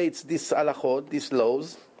violate these halachot, these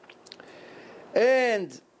laws,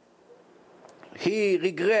 and he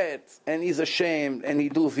regrets and is ashamed and he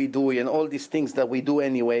do vidui and all these things that we do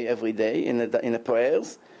anyway every day in the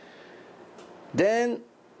prayers, then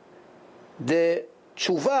the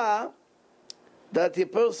tshuva that the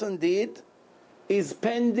person did is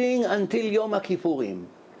pending until Yom Kippurim.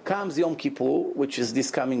 Comes Yom Kippur, which is this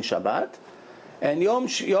coming Shabbat, and Yom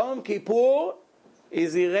Kippur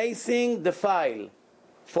is erasing the file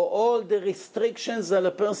for all the restrictions that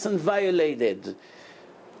a person violated.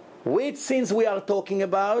 Which sins we are talking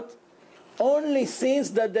about? Only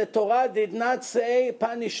sins that the Torah did not say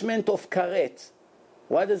punishment of karet.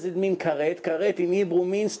 What does it mean, karet? Karet in Hebrew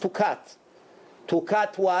means to cut. To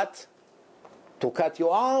cut what? To cut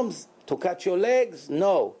your arms? To cut your legs?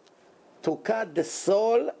 No. To cut the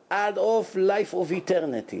soul out of life of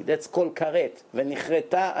eternity. That's called karet.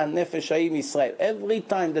 V'nichreta an-nefesh ha'im Yisrael. Every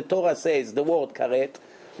time the Torah says the word karet,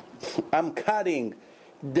 I'm cutting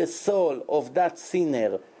the soul of that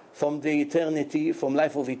sinner from the eternity, from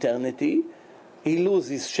life of eternity. He loses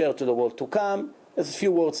his share to the world to come. There's a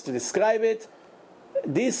few words to describe it.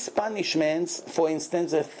 These punishments, for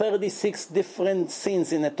instance, there are 36 different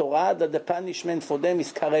sins in the Torah that the punishment for them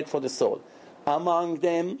is karet for the soul. Among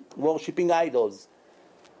them, worshipping idols.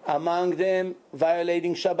 Among them,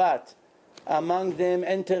 violating Shabbat. Among them,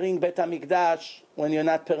 entering Bet HaMikdash when you're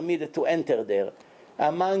not permitted to enter there.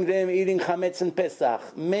 Among them, eating chametz and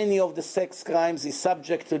Pesach. Many of the sex crimes is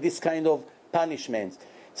subject to this kind of punishment.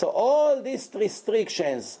 So all these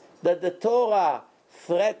restrictions that the Torah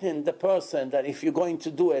threatened the person that if you're going to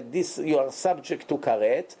do it, this you are subject to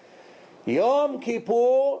karet. Yom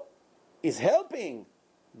Kippur is helping,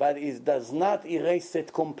 but it does not erase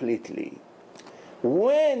it completely.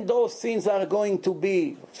 When those sins are going to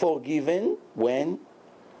be forgiven? When?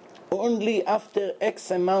 Only after X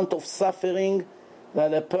amount of suffering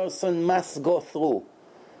that a person must go through.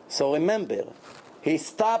 So remember, he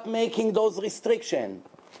stopped making those restrictions.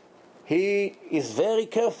 He is very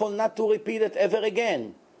careful not to repeat it ever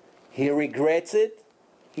again. He regrets it.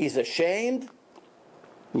 He's ashamed.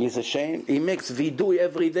 He's ashamed. He makes vidui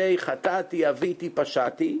every day. Chatati, aviti,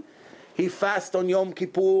 pashati. He fasts on Yom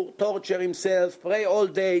Kippur, torture himself, pray all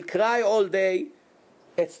day, cry all day.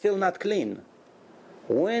 It's still not clean.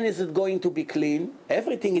 When is it going to be clean?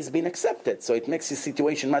 Everything has been accepted, so it makes his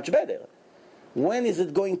situation much better. When is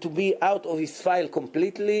it going to be out of his file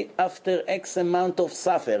completely? After X amount of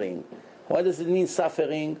suffering. What does it mean,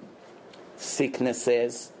 suffering?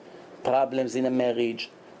 Sicknesses, problems in a marriage,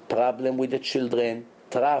 problem with the children,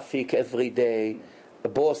 traffic every day, a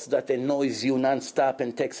boss that annoys you non-stop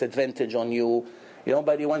and takes advantage on you.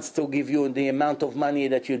 Nobody wants to give you the amount of money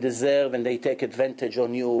that you deserve and they take advantage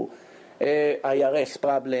on you. IRS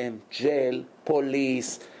problem, jail,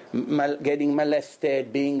 police, getting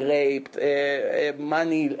molested, being raped,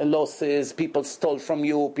 money losses, people stole from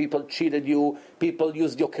you, people cheated you, people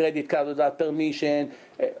used your credit card without permission,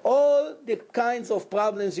 all the kinds of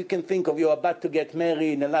problems you can think of. You're about to get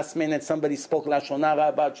married, in the last minute somebody spoke Lashon Hara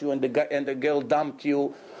about you and the girl dumped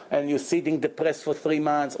you, and you're sitting depressed for 3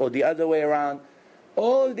 months, or the other way around.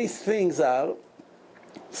 All these things are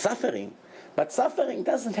suffering. But suffering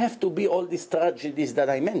doesn't have to be all these tragedies that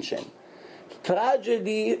I mentioned.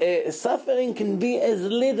 Suffering can be as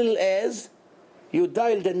little as you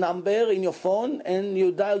dial the number in your phone and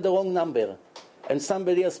you dial the wrong number. And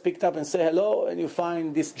somebody else picked up and said hello, and you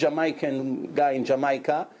find this Jamaican guy in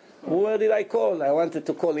Jamaica. Where did I call? I wanted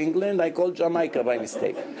to call England. I called Jamaica by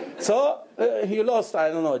mistake. So you lost, I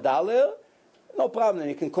don't know, $1. No problem.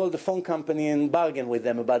 You can call the phone company and bargain with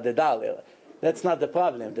them about the $1. That's not the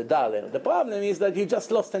problem, the $1. The problem is that you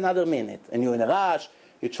just lost another minute. And you're in a rush.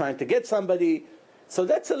 You're trying to get somebody. So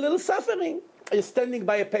that's a little suffering. You're standing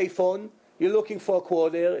by a payphone. You're looking for a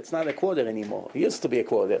quarter. It's not a quarter anymore. It used to be a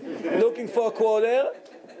quarter. Looking for a quarter,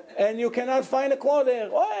 and you cannot find a quarter.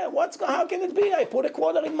 Oh, how can it be? I put a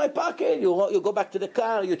quarter in my pocket. You go back to the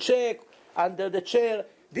car. You check under the chair.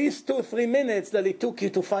 These 2-3 minutes that it took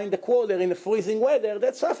you to find the quarter in the freezing weather,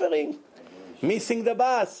 that's suffering. Missing the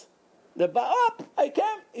bus. I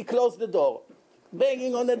can't. He closed the door.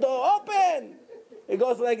 Banging on the door. Open! It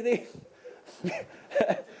goes like this.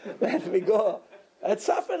 Let me go. It's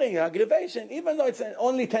suffering, aggravation. Even though it's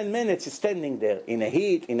only 10 minutes, you're standing there in a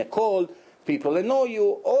heat, in a cold. People annoy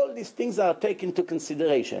you. All these things are taken into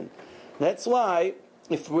consideration. That's why,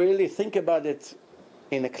 if we really think about it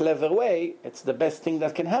in a clever way, it's the best thing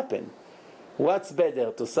that can happen. What's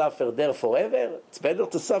better, to suffer there forever? It's better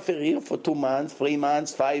to suffer here for 2 months, 3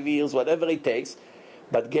 months, 5 years, whatever it takes,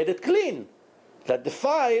 but get it clean. Let the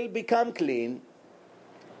file become clean.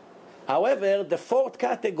 However, the fourth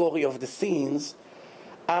category of the sins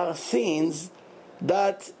are sins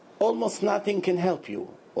that almost nothing can help you.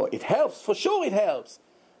 Or it helps, for sure it helps,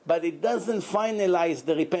 but it doesn't finalize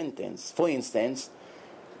the repentance. For instance,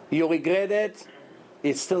 you regret it,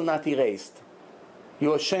 it's still not erased.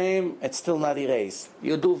 You're ashamed, it's still not erased.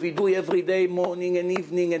 You do vidui every day, morning and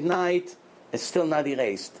evening and night, it's still not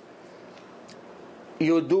erased.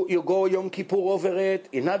 You go Yom Kippur over it,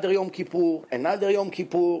 another Yom Kippur,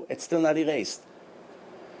 it's still not erased.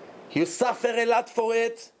 You suffer a lot for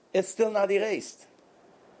it, it's still not erased.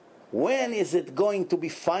 When is it going to be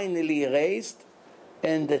finally erased?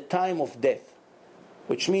 In the time of death.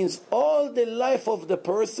 Which means all the life of the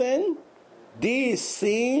person, this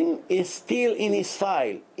sin is still in his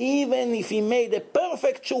file. Even if he made a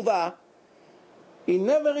perfect tshuva, he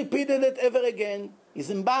never repeated it ever again. He's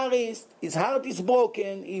embarrassed, his heart is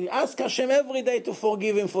broken, he asks Hashem every day to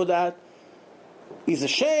forgive him for that. He's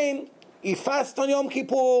ashamed, he fasts on Yom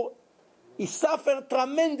Kippur, he suffered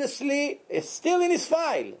tremendously, it's still in his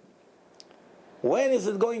file. When is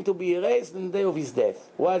it going to be erased? In the day of his death.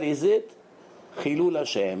 What is it? Chilul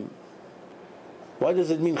Hashem. What does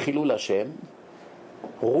it mean, Chilul Hashem?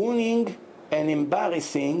 Ruining and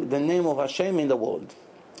embarrassing the name of Hashem in the world.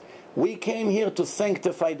 We came here to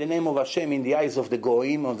sanctify the name of Hashem in the eyes of the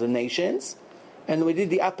Goyim, of the nations, and we did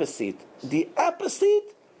the opposite. The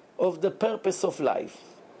opposite of the purpose of life.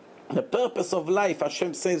 The purpose of life,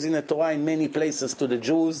 Hashem says in the Torah in many places to the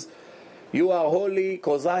Jews, you are holy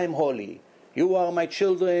because I am holy. You are my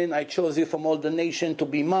children, I chose you from all the nation to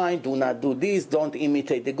be mine, do not do this, don't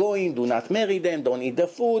imitate the Goyim, do not marry them, don't eat the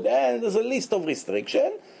food, and there's a list of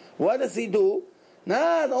restrictions. What does he do?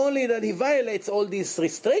 Not only that he violates all these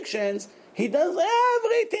restrictions, he does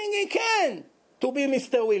everything he can to be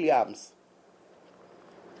Mr. Williams.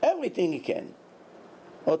 Everything he can.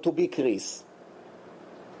 Or to be Chris.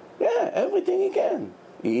 Yeah, everything he can.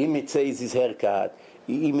 He imitates his haircut.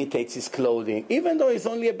 He imitates his clothing. Even though he's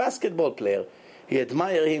only a basketball player, he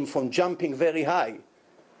admires him from jumping very high.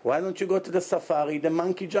 Why don't you go to the safari? The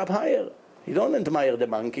monkey jump higher. You don't admire the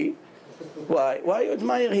monkey. Why? Why you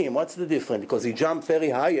admire him? What's the difference? Because he jumped very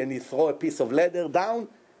high and he throw a piece of leather down?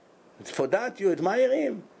 For that you admire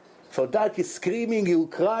him? For that he's screaming, you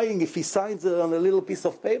crying if he signs it on a little piece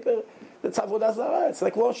of paper? That's avodah zarah. It's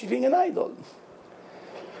like worshipping an idol.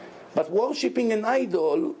 But worshipping an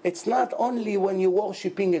idol, it's not only when you're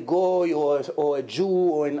worshipping a goy or a Jew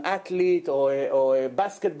or an athlete or a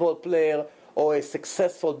basketball player or a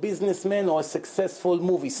successful businessman or a successful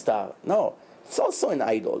movie star. No, it's also an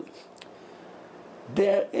idol.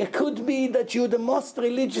 It could be that you're the most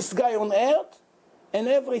religious guy on earth, and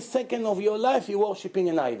every second of your life you're worshipping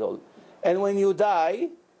an idol. And when you die,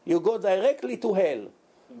 you go directly to hell.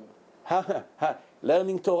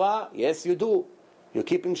 Learning Torah? Yes, you do. You're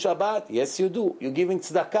keeping Shabbat? Yes, you do. You're giving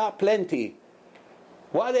tzedakah? Plenty.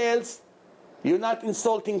 What else? You're not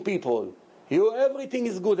insulting people. Everything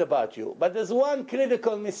is good about you. But there's one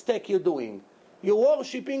critical mistake you're doing. You're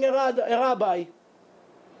worshipping a rabbi.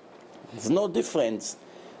 There's no difference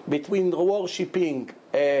between worshipping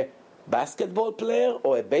a basketball player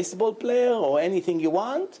or a baseball player or anything you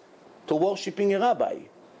want to worshipping a rabbi.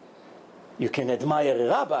 You can admire a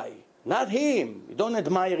rabbi, not him. You don't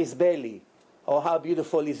admire his belly or how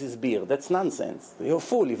beautiful is his beard. That's nonsense. You're a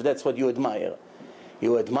fool if that's what you admire.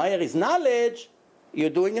 You admire his knowledge, you're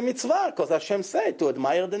doing a mitzvah because Hashem said to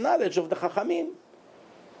admire the knowledge of the Chachamim.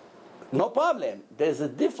 No problem. There's a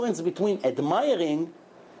difference between admiring,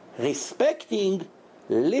 respecting,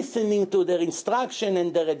 listening to their instruction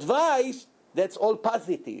and their advice. That's all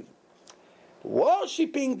positive.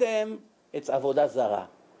 Worshipping them, it's avodah zarah.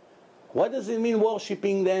 What does it mean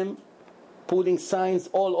worshipping them? Putting signs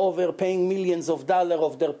all over, paying millions of dollars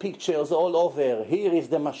of their pictures all over. Here is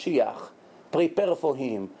the Mashiach. Prepare for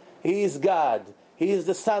him. He is God. He is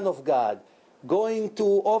the Son of God. Going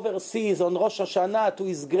to overseas on Rosh Hashanah to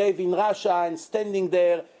his grave in Russia and standing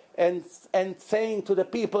there and saying to the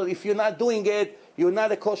people, if you're not doing it, you're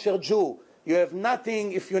not a kosher Jew. You have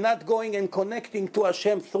nothing. If you're not going and connecting to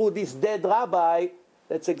Hashem through this dead rabbi,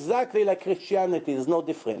 that's exactly like Christianity. There's no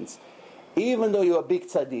difference. Even though you're a big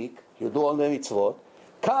tzaddik, you do all the mitzvot,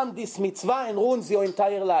 comes this mitzvah and ruins your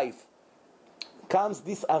entire life. Comes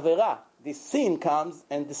this averah, this sin comes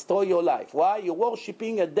and destroy your life. Why? You're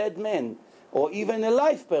worshipping a dead man or even a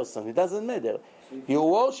live person. It doesn't matter. You're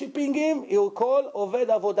worshipping him, you call Oved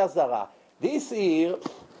Avodah Zarah. This year,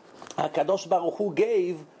 HaKadosh Baruch Hu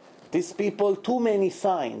gave these people too many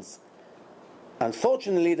signs.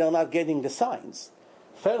 Unfortunately, they're not getting the signs.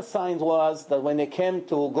 First sign was that when they came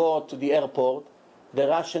to go to the airport, the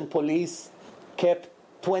Russian police kept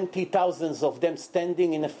 20,000 of them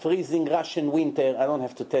standing in a freezing Russian winter. I don't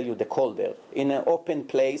have to tell you the cold there. In an open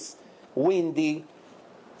place, windy,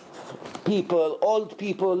 People, old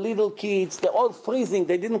people, little kids, they're all freezing.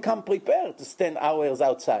 They didn't come prepared to stand hours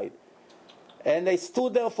outside. And they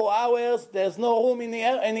stood there for hours. There's no room in the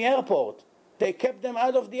airport. They kept them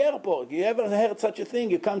out of the airport. You ever heard such a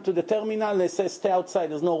thing? You come to the terminal, they say, stay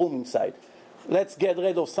outside, there's no room inside. Let's get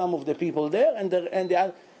rid of some of the people there. And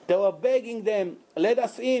they were begging them, let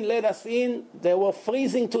us in, let us in. They were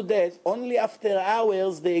freezing to death. Only after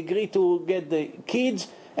hours they agreed to get the kids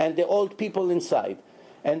and the old people inside.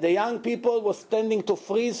 And the young people were standing to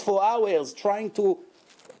freeze for hours, trying to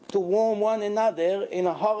warm one another in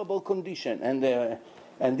a horrible condition.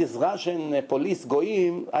 And this Russian police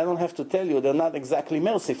goyim, I don't have to tell you, they're not exactly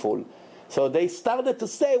merciful. So they started to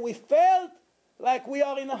say, we felt like we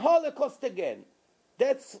are in a Holocaust again.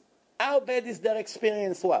 That's how bad their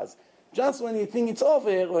experience was. Just when you think it's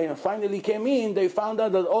over, when it finally came in, they found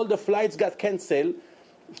out that all the flights got cancelled,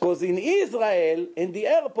 because in Israel, in the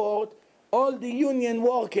airport, all the union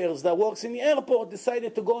workers that works in the airport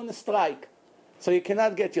decided to go on a strike. So you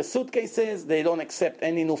cannot get your suitcases, they don't accept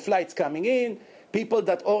any new flights coming in. People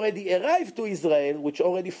that already arrived to Israel, which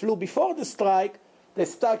already flew before the strike, they're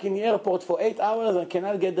stuck in the airport for 8 hours and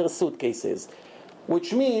cannot get their suitcases.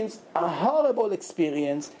 Which means a horrible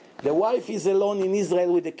experience. The wife is alone in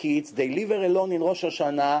Israel with the kids. They leave her alone in Rosh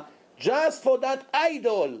Hashanah just for that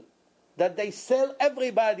idol that they sell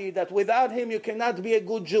everybody, that without him you cannot be a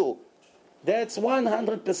good Jew. That's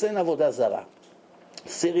 100% Avodah Zarah.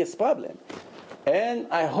 Serious problem. And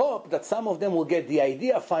I hope that some of them will get the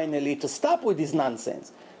idea finally to stop with this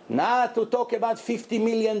nonsense. Not to talk about $50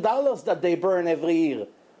 million that they burn every year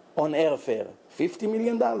on airfare. $50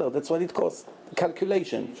 million, that's what it costs.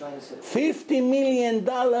 Calculation. $50 million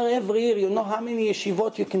every year. You know how many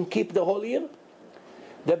yeshivot you can keep the whole year?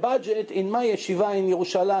 The budget in my yeshiva in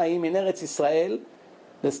Yerushalayim, in Eretz Israel,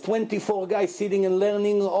 there's 24 guys sitting and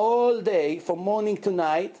learning all day from morning to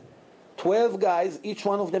night. 12 guys, each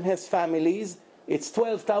one of them has families. It's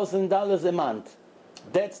 $12,000 a month.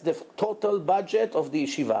 That's the total budget of the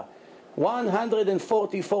yeshiva.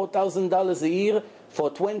 $144,000 a year for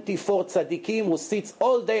 24 tzaddikim who sits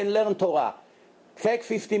all day and learn Torah. Take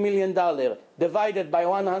 $50 million divided by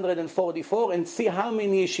 144 and see how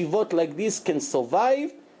many yeshivot like this can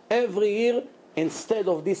survive every year instead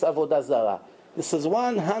of this Avodah Zarah. This is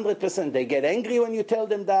 100%. They get angry when you tell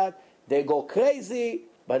them that. They go crazy,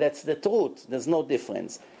 but that's the truth. There's no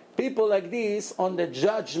difference. People like this, on the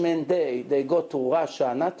judgment day, they go to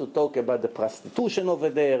Russia, not to talk about the prostitution over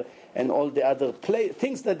there and all the other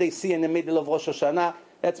things that they see in the middle of Rosh Hashanah.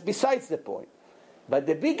 That's besides the point. But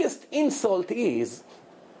the biggest insult is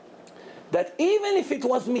that even if it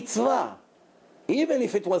was mitzvah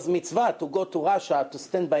to go to Russia, to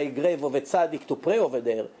stand by a grave of a tzaddik, to pray over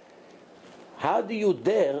there, how do you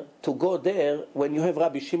dare to go there when you have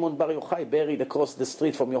Rabbi Shimon Bar Yochai buried across the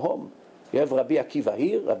street from your home? You have Rabbi Akiva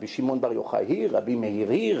here, Rabbi Shimon Bar Yochai here, Rabbi Meir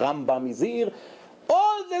here, Rambam is here.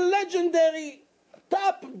 All the legendary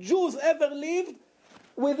top Jews ever lived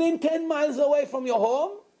within 10 miles away from your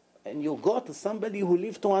home, and you go to somebody who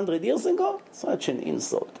lived 200 years ago? Such an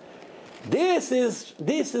insult. This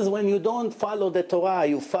is when you don't follow the Torah,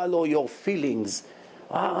 you follow your feelings.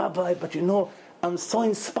 Rabbi, but you know, I'm so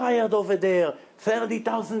inspired over there.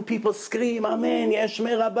 30,000 people scream, Amen, Yesh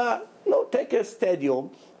Merabah. No, take a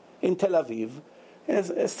stadium in Tel Aviv,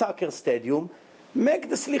 a soccer stadium, make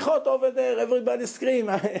the slichot over there, everybody scream.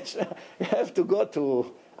 You have to go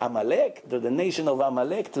to Amalek, to the nation of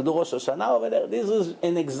Amalek, to do Rosh Hashanah over there. This is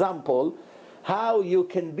an example how you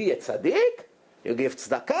can be a tzaddik, you give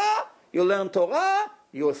tzedakah, you learn Torah,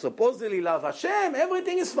 you supposedly love Hashem,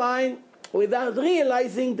 everything is fine, without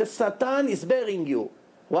realizing the Satan is burying you.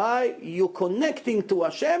 Why? You're connecting to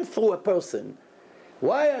Hashem through a person.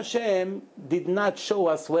 Why Hashem did not show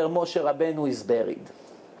us where Moshe Rabbeinu is buried?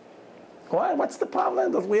 Why? What's the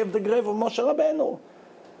problem that we have the grave of Moshe Rabbeinu?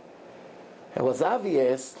 It was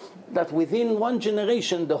obvious that within one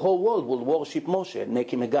generation the whole world will worship Moshe and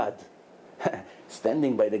make him a god.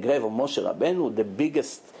 Standing by the grave of Moshe Rabbeinu,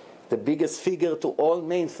 the biggest figure to all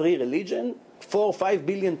main three religions, 4 or 5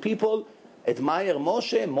 billion people admire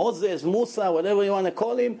Moshe, Moses, Musa, whatever you want to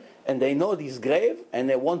call him, and they know this grave, and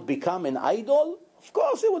they won't become an idol. Of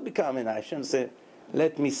course it would become an idol. I shouldn't say,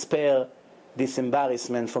 let me spare this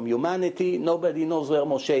embarrassment from humanity. Nobody knows where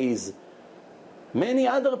Moshe is. Many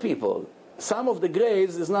other people. Some of the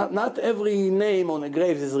graves, is not every name on the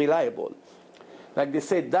graves is reliable. Like they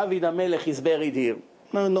said, David HaMelech is buried here.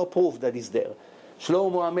 No proof that he's there.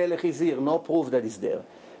 Shlomo HaMelech is here. No proof that he's there.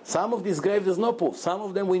 Some of these graves, there's no proof. Some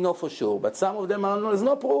of them we know for sure. But some of them, there's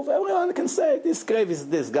no proof. Everyone can say, this grave is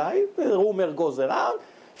this guy. The rumor goes around.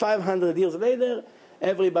 500 years later,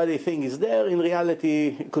 Everybody thinks he's there. In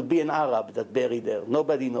reality, it could be an Arab that buried there.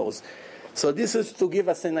 Nobody knows. So this is to give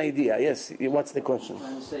us an idea. Yes, what's the question? I'm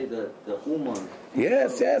trying to say the Uman.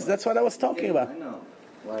 Yes, that's what I was talking about. I know.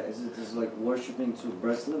 Why is it just like worshiping to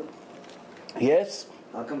Breslov? Yes.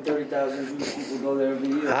 How come 30,000 Jewish people go there every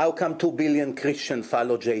year? How come 2 billion Christians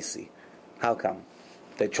follow JC? How come?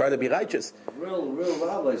 They try to be righteous. Real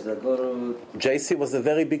rabbis that go to... JC was a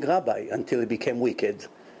very big rabbi until he became wicked.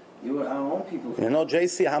 You were our own people. You know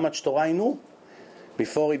JC, how much Torah he knew?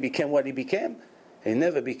 Before he became what he became? He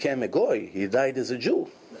never became a goy. He died as a Jew.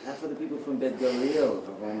 Half of the people from Bet Galileo,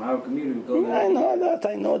 from our community, go there. I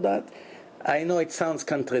know that. I know it sounds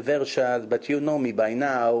controversial, but you know me by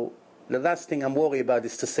now. The last thing I'm worried about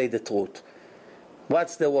is to say the truth.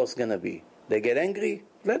 What's the worst going to be? They get angry?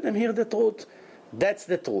 Let them hear the truth. That's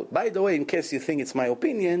the truth. By the way, in case you think it's my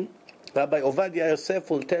opinion, Rabbi Ovadia Yosef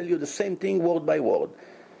will tell you the same thing word by word.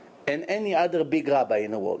 And any other big rabbi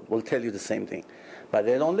in the world will tell you the same thing. But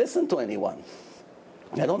they don't listen to anyone.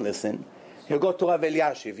 They don't listen. You go to Rav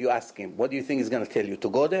Eliashiv, you ask him, what do you think he's going to tell you? To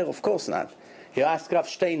go there? Of course not. You ask Rav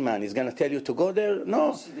Steinman, he's going to tell you to go there?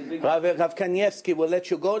 No. Rav Kanievsky will let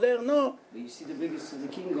you go there? No. But you see the biggest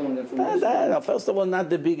tzaddikim going there from no, first of all, not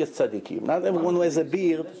the biggest tzaddikim. Not everyone who has a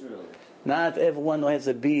beard. Not everyone who has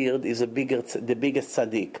a beard is the biggest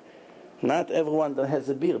tzaddik. Not everyone that has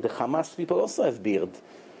a beard. The Hamas people also have beard.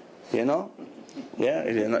 You know? Yeah,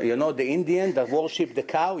 you know the Indian that worship the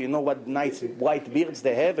cow. You know what nice white beards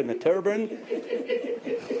they have and a turban.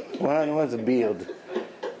 What's a beard?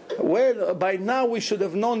 Well, by now we should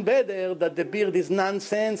have known better that the beard is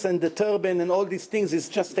nonsense and the turban and all these things is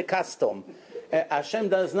just a custom. Hashem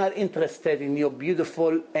does not interested in your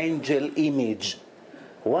beautiful angel image.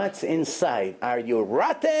 What's inside? Are you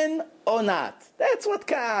rotten or not? That's what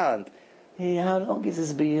counts. Hey, how long is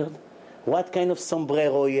his beard? What kind of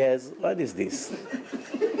sombrero he has? What is this?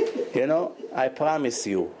 You know, I promise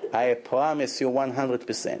you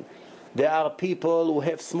 100%. There are people who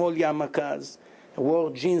have small yarmulkes,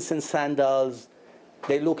 wear jeans and sandals,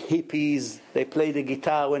 they look hippies, they play the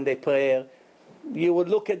guitar when they pray. You would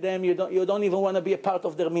look at them, you don't even want to be a part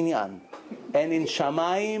of their minyan. And in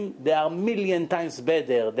Shamayim, they are 1,000,000 times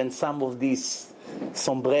better than some of these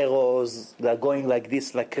sombreros that are going like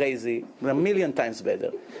this, like crazy. They're 1,000,000 times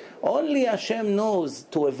better. Only Hashem knows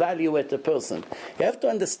to evaluate a person. You have to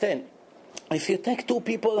understand, if you take two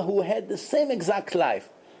people who had the same exact life,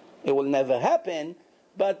 it will never happen,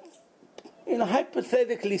 but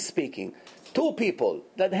hypothetically speaking, two people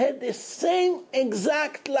that had the same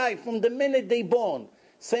exact life from the minute they born,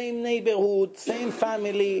 same neighborhood, same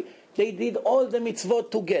family, they did all the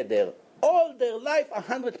mitzvot together, all their life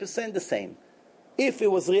 100% the same. If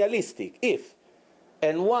it was realistic,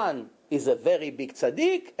 and one is a very big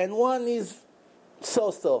tzaddik, and one is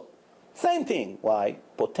so-so. Same thing. Why?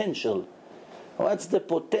 Potential. What's the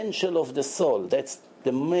potential of the soul? That's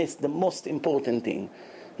the most important thing.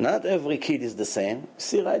 Not every kid is the same.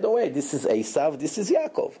 See right away, this is Esav, this is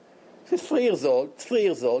Yaakov. He's 3 years old,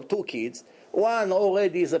 2 kids. One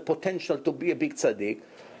already is a potential to be a big tzaddik.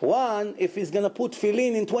 One, if he's going to put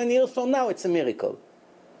tefillin in 20 years from now, it's a miracle.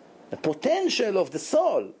 The potential of the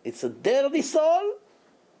soul, it's a dirty soul,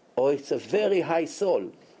 or it's a very high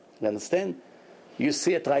soul. You understand? You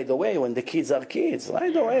see it right away when the kids are kids.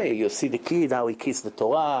 Right away. You see the kid, how he kisses the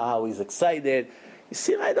Torah, how he's excited. You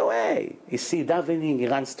see right away. You see davening, he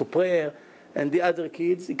runs to prayer. And the other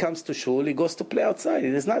kids, he comes to shul, he goes to play outside. He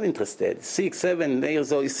is not interested. 6, 7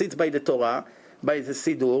 years old, he sits by the Torah, by the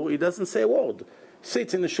Siddur, he doesn't say a word.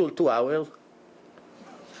 Sits in the shul 2 hours.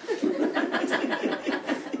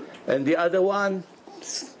 And the other one,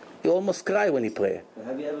 he almost cry when he pray.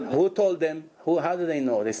 Who told them? How do they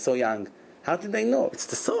know? They're so young. How did they know? It's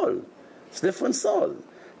the soul. It's a different soul.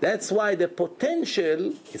 That's why the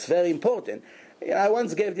potential is very important. I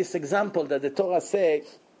once gave this example that the Torah says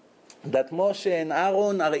that Moshe and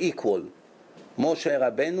Aaron are equal. Moshe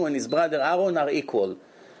Rabbeinu and his brother Aaron are equal.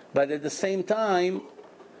 But at the same time,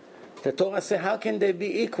 the Torah says, how can they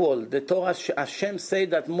be equal? The Torah, Hashem say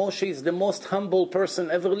that Moshe is the most humble person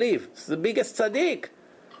ever lived. He's the biggest tzaddik.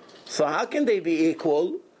 So how can they be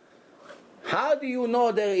equal? How do you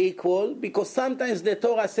know they're equal? Because sometimes the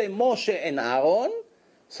Torah say Moshe and Aaron.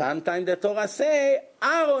 Sometimes the Torah say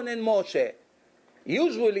Aaron and Moshe.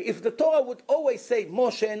 Usually, if the Torah would always say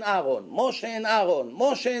Moshe and Aaron, Moshe and Aaron,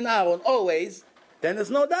 Moshe and Aaron, always, then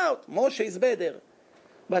there's no doubt, Moshe is better.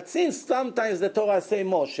 But since sometimes the Torah say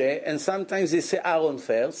Moshe, and sometimes they say Aaron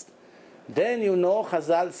first, then you know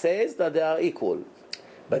Chazal says that they are equal.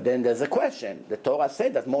 But then there's a question. The Torah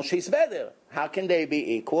said that Moshe is better. How can they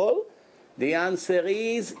be equal? The answer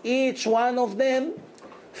is each one of them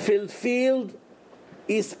fulfilled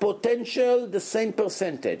is potential the same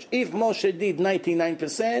percentage. If Moshe did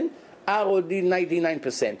 99%, Aaron did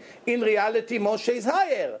 99%. In reality, Moshe is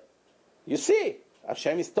higher. You see,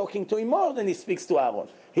 Hashem is talking to him more than he speaks to Aaron.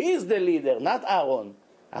 He is the leader, not Aaron.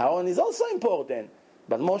 Aaron is also important,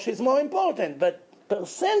 but Moshe is more important. But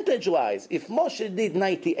percentage-wise, if Moshe did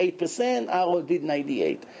 98%, Aaron did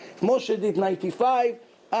 98%. If Moshe did 95%,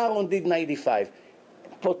 Aaron did 95%.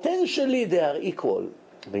 Potentially they are equal.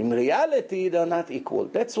 But in reality, they are not equal.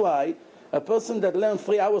 That's why a person that learns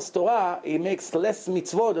 3 hours Torah, he makes less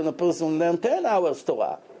mitzvot than a person who learns 10 hours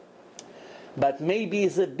Torah. But maybe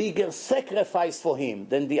it's a bigger sacrifice for him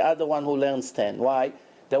than the other one who learns 10. Why?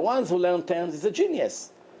 The ones who learn 10 is a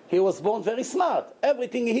genius. He was born very smart.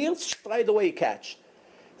 Everything he hears, right away he catch.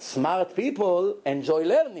 Smart people enjoy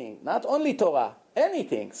learning, not only Torah,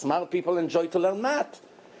 anything. Smart people enjoy to learn math.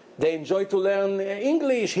 They enjoy to learn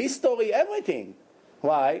English, history, everything.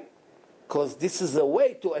 Why? Because this is a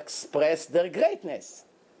way to express their greatness.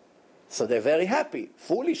 So they're very happy.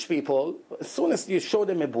 Foolish people, as soon as you show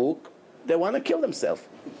them a book, they want to kill themselves.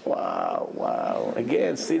 Wow.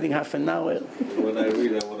 Again, sitting half an hour. When I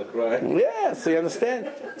read, I want to cry. Yeah, so you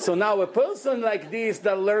understand? So now a person like this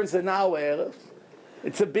that learns an hour,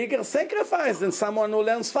 it's a bigger sacrifice than someone who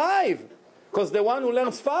learns 5. Because the one who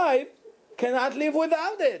learns 5 cannot live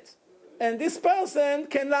without it. And this person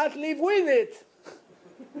cannot live with it.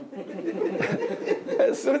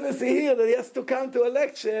 As soon as he hears that he has to come to a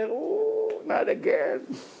lecture, oh, not again.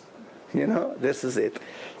 You know, this is it.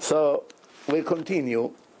 So, we'll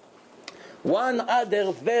continue. One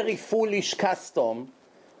other very foolish custom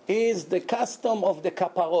is the custom of the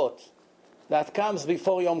kaparot that comes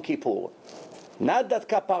before Yom Kippur. Not that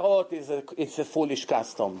kaparot is a foolish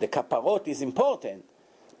custom. The kaparot is important.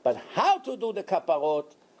 But how to do the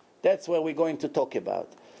kaparot, that's where we're going to talk about.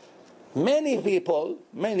 Many people,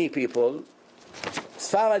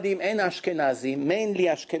 Sfaradim and Ashkenazim, mainly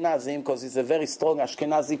Ashkenazim, because it's a very strong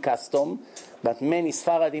Ashkenazi custom, but many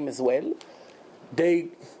Sfaradim as well, they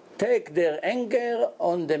take their anger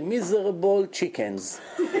on the miserable chickens.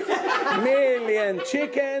 Million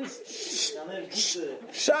chickens,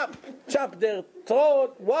 chop their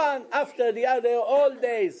throat, one after the other, all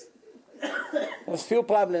days. There's few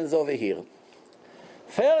problems over here.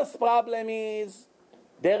 First problem is,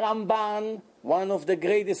 the Ramban, one of the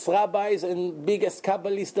greatest rabbis and biggest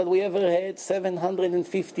Kabbalists that we ever had,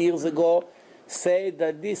 750 years ago, said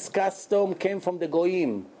that this custom came from the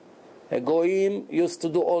Goyim. The Goyim used to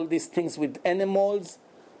do all these things with animals,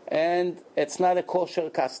 and it's not a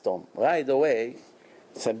kosher custom. Right away,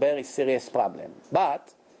 it's a very serious problem.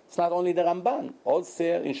 But it's not only the Ramban.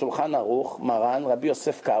 Also in Shulchan Aruch, Maran, Rabbi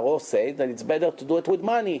Yosef Karo say that it's better to do it with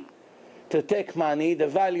money. To take money, the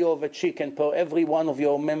value of a chicken per every one of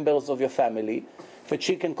your members of your family. If a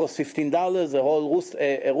chicken costs $15, a whole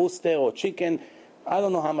a rooster or chicken, I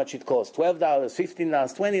don't know how much it costs, $12, $15,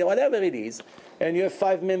 $20, whatever it is, and you have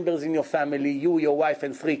 5 members in your family, you, your wife,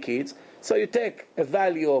 and 3 kids, so you take a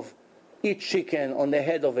value of each chicken on the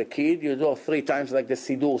head of a kid, you do it 3 times like the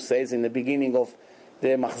Siddur says in the beginning of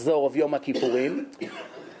the Machzor of Yom Kippurim.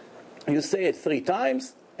 You say it 3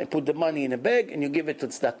 times, and put the money in a bag, and you give it to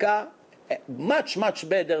tzedakah. Much, much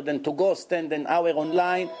better than to go stand an hour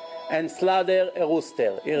online and slaughter a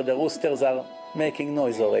rooster. Here the roosters are making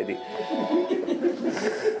noise already.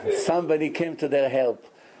 Somebody came to their help.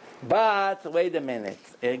 But wait a minute,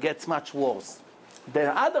 it gets much worse.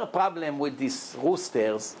 The other problem with these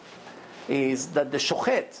roosters is that the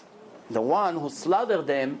shochet, the one who slaughtered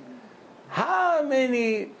them, how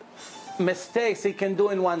many mistakes he can do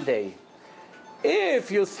in one day?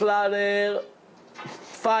 If you slaughter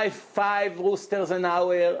five roosters an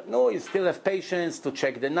hour, no, you still have patience to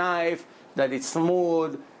check the knife, that it's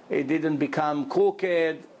smooth, it didn't become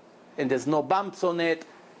crooked, and there's no bumps on it.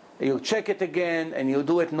 You check it again, and you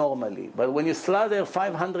do it normally. But when you slaughter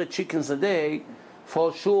 500 chickens a day,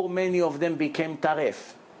 for sure many of them became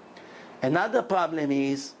taref. Another problem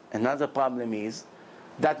is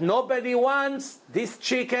that nobody wants these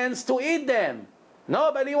chickens to eat them.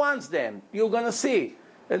 Nobody wants them. You're going to see.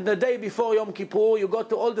 And the day before Yom Kippur, you go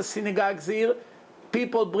to all the synagogues here,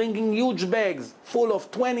 people bringing huge bags full of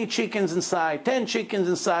 20 chickens inside, 10 chickens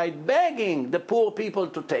inside, begging the poor people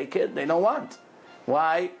to take it. They don't want.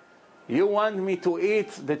 Why? You want me to eat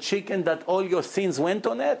the chicken that all your sins went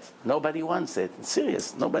on it? Nobody wants it. It's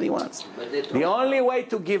serious. Nobody wants. The only way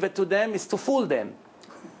to give it to them is to fool them.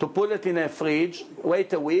 To put it in a fridge,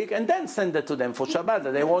 wait a week, and then send it to them for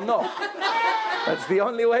Shabbat. They won't know. That's the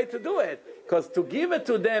only way to do it. Because to give it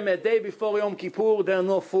to them a day before Yom Kippur, they're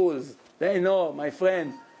no fools. They know, my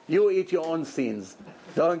friend, you eat your own sins.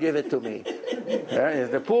 Don't give it to me.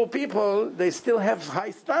 The poor people, they still have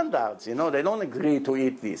high standards, they don't agree to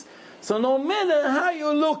eat this. So no matter how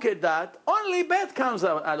you look at that, only bad comes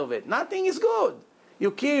out of it. Nothing is good.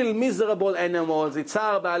 You kill miserable animals, it's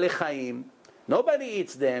tzar ba'alei chaim, nobody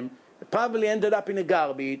eats them, probably ended up in a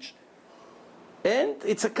garbage, and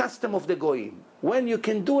it's a custom of the goyim. When you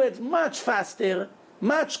can do it much faster,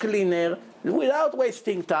 much cleaner, without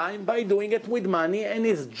wasting time, by doing it with money, and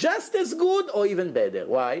it's just as good or even better.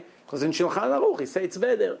 Why? Because in Shulchan Aruch, he says it's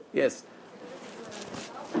better. Yes.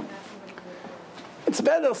 It's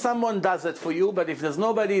better someone does it for you, but if there's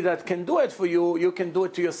nobody that can do it for you, you can do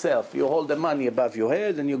it to yourself. You hold the money above your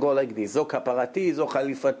head and you go like this. זו כפרתי, זו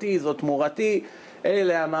חליפתי, זו תמורתי,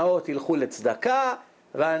 אלה המעות ילכו לצדקה,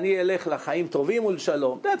 ואני אלך לחיים טובים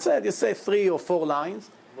ולשלום. That's it. You say 3 or 4 lines.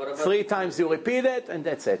 3 times you repeat it, and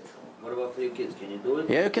that's it. What about for your kids? Can you do it?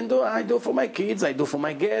 Yeah, you can do it. I do for my kids. I do for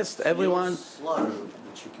my guests. Everyone. You don't slaughter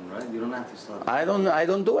the chicken, right? You don't have to slaughter. I don't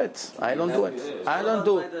do it. I don't do it. I don't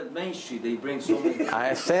do By the main street, they bring so many.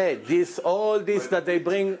 I said all this that they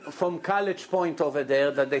bring from College Point over there,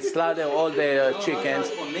 that they slaughter all the chickens,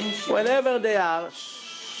 wherever they are.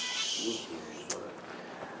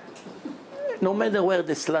 No matter where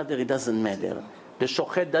they slaughter, it doesn't matter. The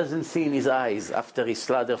shochet doesn't see in his eyes after he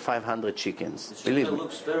slaughtered 500 chickens. Believe me. It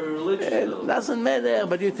looks very religious. It doesn't matter,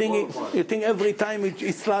 but you think every time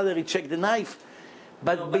he slaughtered, he checked the knife.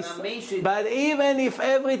 But even if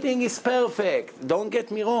everything is perfect, don't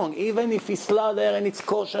get me wrong, even if he slaughtered and it's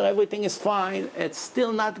kosher, everything is fine, it's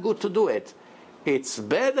still not good to do it. It's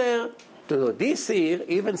better to do this year.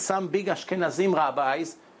 Even some big Ashkenazim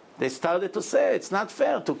rabbis, they started to say it's not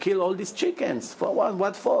fair to kill all these chickens. For what?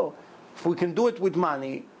 What for? If we can do it with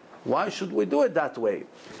money, why should we do it that way?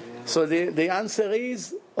 So the answer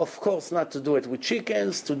is, of course, not to do it with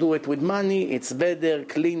chickens, to do it with money. It's better,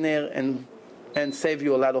 cleaner, and save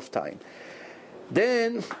you a lot of time.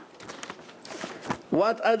 Then,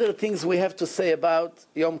 what other things we have to say about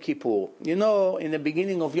Yom Kippur? In the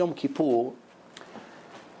beginning of Yom Kippur,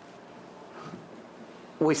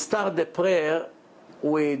 we start the prayer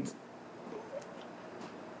with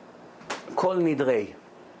Kol Nidrei.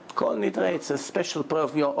 Kol Nidrei, it's a special prayer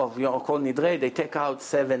of your Kol Nidrei. They take out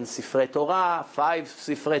 7 Sifrei Torah, 5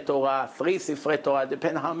 Sifrei Torah, 3 Sifrei Torah,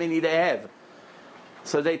 depending how many they have.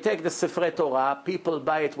 So they take the Sifrei Torah, people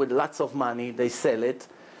buy it with lots of money, they sell it.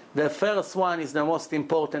 The first one is the most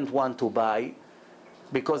important one to buy,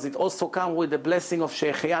 because it also comes with the blessing of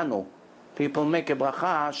Shechianu. People make a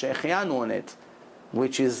bracha, Shechianu on it,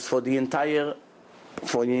 which is for the entire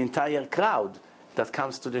crowd that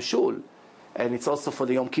comes to the shul. And it's also for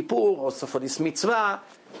the Yom Kippur, also for this mitzvah.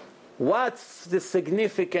 What's the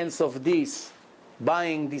significance of this?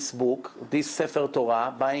 Buying this book, this Sefer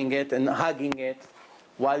Torah, buying it and hugging it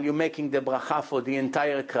while you're making the bracha for the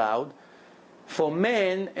entire crowd, for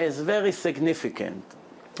men is very significant.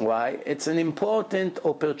 Why? It's an important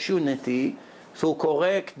opportunity to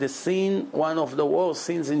correct the sin, one of the worst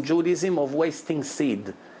sins in Judaism, of wasting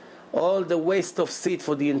seed. All the waste of seed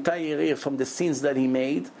for the entire year from the sins that he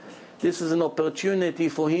made. This is an opportunity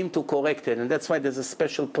for him to correct it. And that's why there's a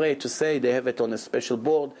special prayer to say. They have it on a special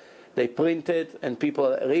board. They print it, and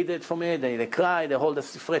people read it from it. They cry. They hold the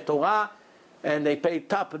Sifrei Torah, and they pay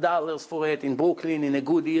top dollars for it. In Brooklyn, in the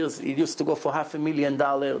good years, it used to go for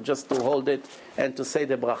 $500,000 just to hold it and to say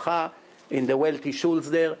the bracha in the wealthy shuls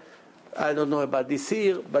there. I don't know about this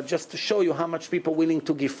year, but just to show you how much people are willing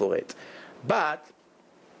to give for it. But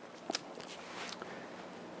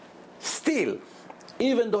still,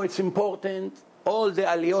 even though it's important, all the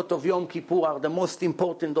aliyot of Yom Kippur are the most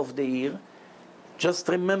important of the year. Just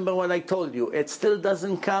remember what I told you. It still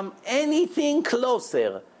doesn't come anything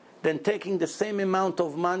closer than taking the same amount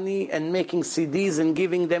of money and making CDs and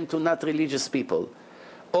giving them to not religious people.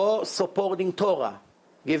 Or supporting Torah,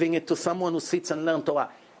 giving it to someone who sits and learns Torah.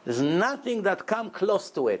 There's nothing that comes close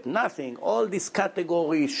to it. Nothing. All these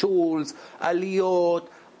categories, shuls, aliyot,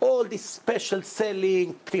 all this special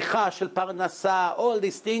selling, pticha shel parnasa, all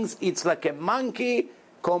these things, it's like a monkey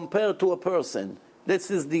compared to a person. This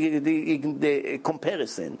is the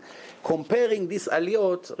comparison. Comparing this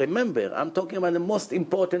aliyot, remember, I'm talking about the most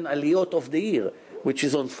important aliyot of the year, which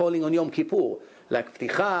is falling on Yom Kippur, like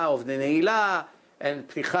pticha of the Ne'ilah, and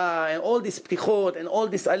pticha, and all these ptichot, and all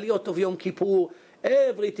this aliyot of Yom Kippur,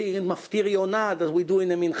 everything in Maftir Yonah that we do in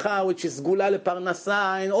the Mincha, which is Gula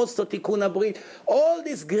leParnasa, and also Tikkun Abrit, all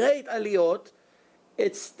these great aliyot,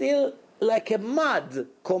 it's still like a mud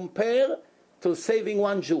compared to saving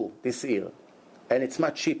one Jew this year. And it's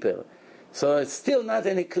much cheaper. So it's still not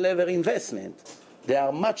any clever investment. They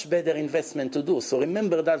are much better investment to do. So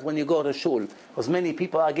remember that when you go to shul, because many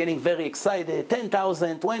people are getting very excited,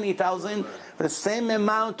 10,000, 20,000, the same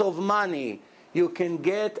amount of money, you can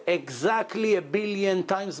get exactly 1 billion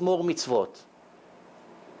times more mitzvot.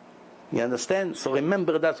 You understand? So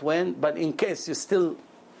remember that but in case you still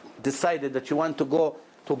decided that you want to go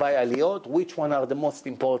to buy aliyot, which one are the most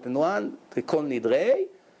important one? The Kol Nidrei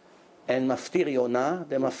and Maftir Yonah,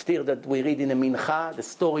 the Maftir that we read in the Mincha, the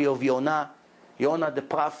story of Yonah the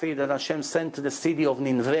prophet that Hashem sent to the city of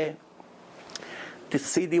Nineveh. The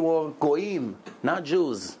city were Goyim, not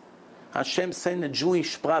Jews. Hashem sent a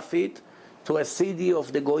Jewish prophet to a city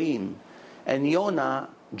of the Goyim. And Yonah,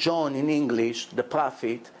 John in English, the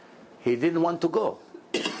prophet, he didn't want to go.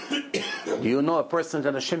 Do you know a person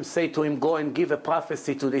that Hashem say to him, go and give a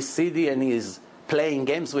prophecy to this city, and he's playing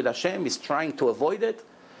games with Hashem, he's trying to avoid it?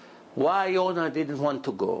 Why Yonah didn't want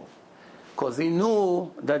to go? Because he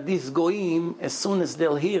knew that these Goyim, as soon as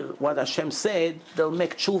they'll hear what Hashem said, they'll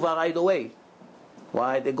make tshuva right away.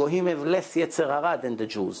 Why? The Goyim have less Yetzer Hara than the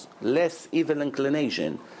Jews, less evil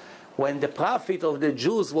inclination. When the prophet of the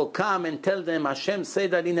Jews will come and tell them, Hashem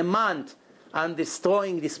said that in a month I'm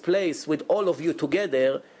destroying this place with all of you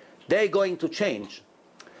together, they're going to change.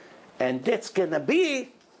 And that's going to be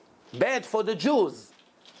bad for the Jews.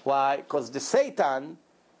 Why? Because the Satan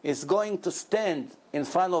is going to stand in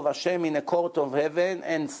front of Hashem in a court of heaven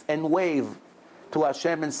and wave to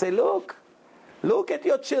Hashem and say, look at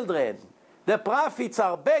your children. The prophets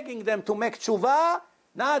are begging them to make tshuva.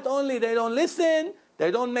 Not only they don't listen, they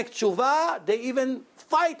don't make tshuva, they even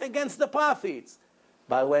fight against the prophets.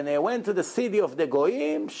 But when they went to the city of the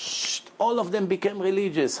Goyim, all of them became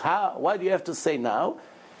religious. What do you have to say now?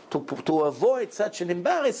 To avoid such an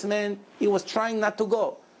embarrassment, he was trying not to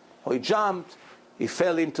go. He jumped. He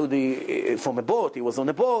fell from a boat. He was on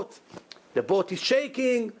a boat. The boat is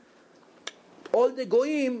shaking. All the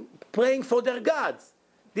Goyim praying for their gods.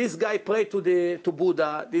 This guy prayed to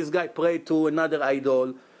Buddha. This guy prayed to another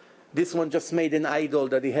idol. This one just made an idol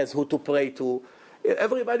that he has who to pray to.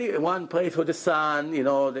 Everybody, one prayed for the sun.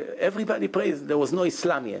 Everybody prays. There was no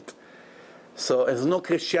Islam yet. So there's no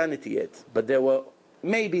Christianity yet. But there were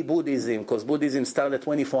maybe Buddhism, because Buddhism started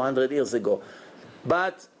 2,400 years ago.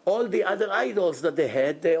 But all the other idols that they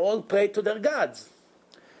had, they all prayed to their gods.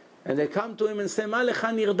 And they come to him and say, Ma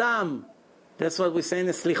lecha nirdam. That's what we say in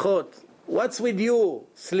the Slichot. What's with you,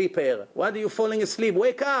 sleeper? Why are you falling asleep?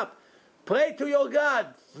 Wake up. Pray to your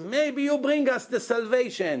God. Maybe you bring us the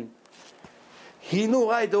salvation. He knew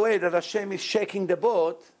right away that Hashem is shaking the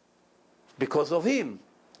boat because of him.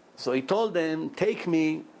 So he told them, take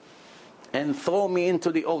me and throw me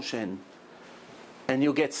into the ocean, and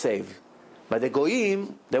you get saved. But the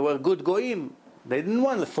Goyim, they were good Goyim. They didn't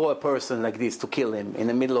want to throw a person like this to kill him in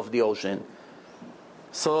the middle of the ocean.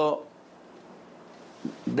 So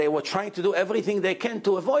they were trying to do everything they can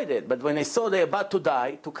to avoid it. But when they saw they're about to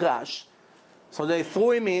die, to crash, so they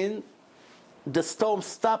threw him in. The storm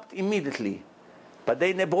stopped immediately. But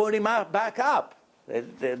then they brought him back up.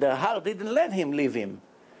 Their heart didn't let him leave him.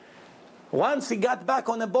 Once he got back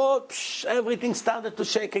on the boat, everything started to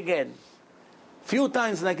shake again. Few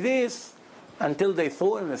times like this, until they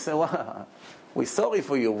threw him and said, well, we're sorry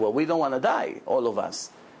for you, but we don't want to die, all of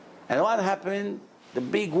us. And what happened? The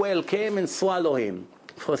big whale came and swallowed him.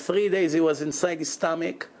 For 3 days he was inside his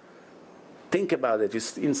stomach. Think about it,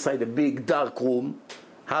 he's inside a big dark room,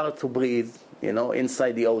 hard to breathe,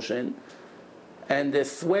 inside the ocean. And the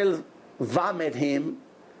whale vomited him,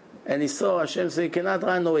 and he saw Hashem, so he cannot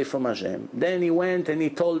run away from Hashem. Then he went and he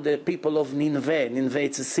told the people of Nineveh,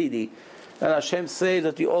 it's a city, that Hashem said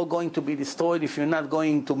that you're all going to be destroyed if you're not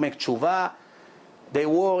going to make tshuva. They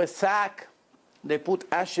wore a sack, they put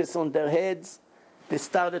ashes on their heads, they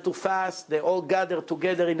started to fast, they all gathered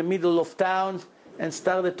together in the middle of town and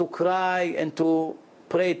started to cry and to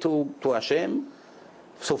pray to Hashem,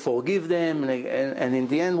 so forgive them. And in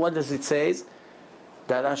the end, what does it say?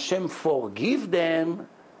 That Hashem forgive them,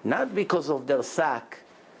 not because of their sack,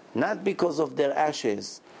 not because of their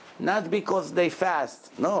ashes, not because they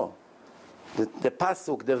fast. No. The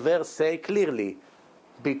pasuk, the verse say clearly,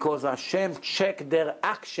 because Hashem checked their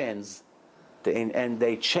actions and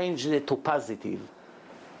they changed it to positive.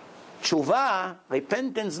 Tshuva,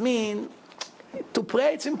 repentance means to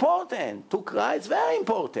pray it's important, to cry it's very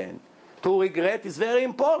important, to regret is very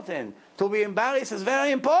important, to be embarrassed is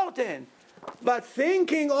very important. But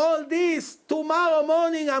thinking all this, tomorrow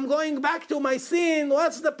morning I'm going back to my sin,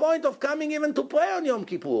 what's the point of coming even to pray on Yom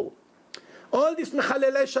Kippur? All this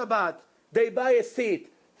Mechalelei Shabbat, they buy a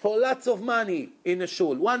seat for lots of money in a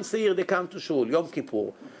shul. Once a year they come to shul, Yom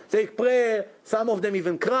Kippur. They pray, some of them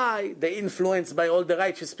even cry, they're influenced by all the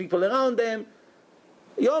righteous people around them.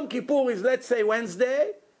 Yom Kippur is, let's say,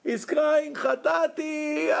 Wednesday. He's crying,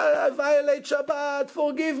 Chatati, I violate Shabbat,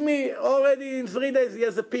 forgive me. Already in 3 days he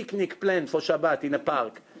has a picnic planned for Shabbat in a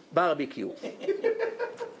park, barbecue.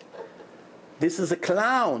 This is a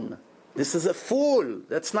clown. This is a fool.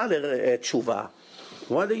 That's not a tshuva.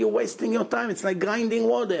 What are you wasting your time? It's like grinding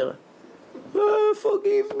water.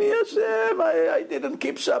 Forgive me, Hashem. I didn't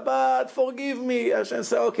keep Shabbat. Forgive me. Hashem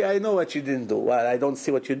said, okay, I know what you didn't do. Well, I don't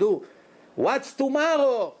see what you do. What's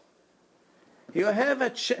tomorrow? You have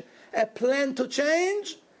a plan to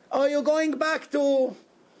change, or you're going back to...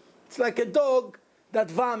 It's like a dog that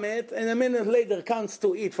vomit, and a minute later comes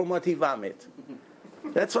to eat from what he vomit.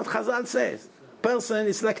 That's what Chazal says. Person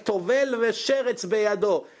is like tovel v'sheretz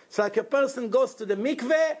beyado. It's like a person goes to the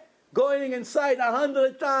mikveh, going inside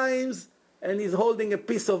 100 times, and he's holding a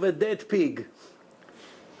piece of a dead pig.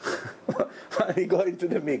 While he going to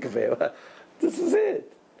the mikveh. This is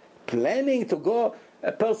it. Planning to go,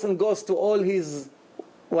 a person goes to all his,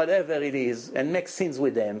 whatever it is, and makes sins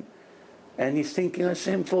with them. And he's thinking,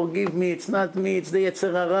 Hashem, forgive me, it's not me, it's the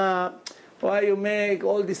Yetzer Hara. Why you make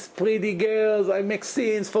all these pretty girls, I make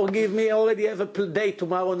sins, forgive me, I already have a date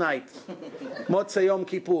tomorrow night. Motzei Yom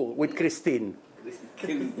Kippur with Christine,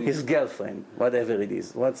 his girlfriend, whatever it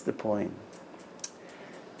is. What's the point?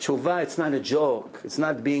 Tshuva, it's not a joke, it's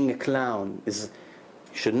not being a clown. You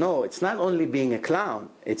should know, it's not only being a clown,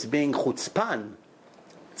 it's being chutzpan.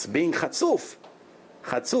 It's being chatzuf.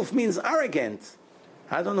 Chatzuf means arrogant.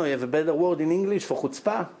 I don't know, you have a better word in English for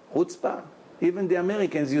chutzpah? Chutzpah? Even the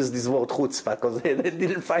Americans use this word chutzpah because they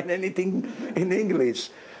didn't find anything in English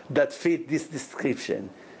that fit this description.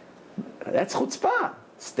 That's chutzpah.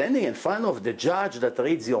 Standing in front of the judge that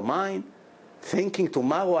reads your mind, thinking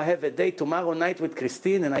tomorrow I have a date tomorrow night with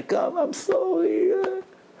Christine and I come, I'm sorry.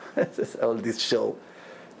 All this show.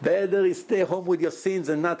 Better is stay home with your sins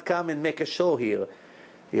and not come and make a show here.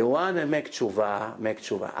 You want to make tshuva, make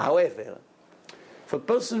tshuva. However, if a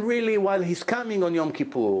person really, while he's coming on Yom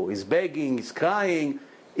Kippur, he's begging, he's crying,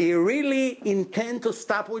 he really intends to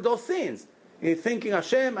stop with those sins. He's thinking,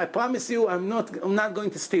 Hashem, I promise you I'm not going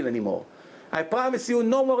to steal anymore. I promise you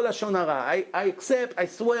no more Lashon Hara. I accept, I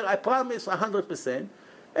swear, I promise 100%.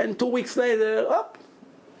 And 2 weeks later,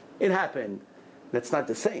 it happened. That's not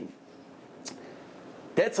the same.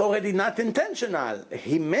 That's already not intentional.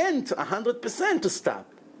 He meant 100% to stop.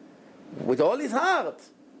 With all his heart.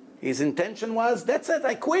 His intention was, that's it,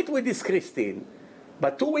 I quit with this Christine.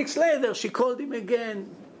 But 2 weeks later, she called him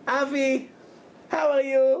again. Avi, how are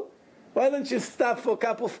you? Why don't you stop for a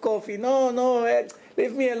cup of coffee? No,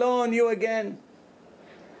 leave me alone, you again.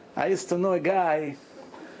 I used to know a guy.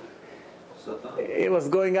 He was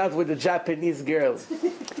going out with the Japanese girls.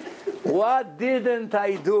 What didn't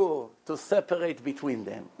I do to separate between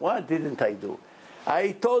them? What didn't I do?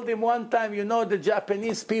 I told him one time, you know, the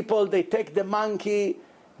Japanese people, they take the monkey,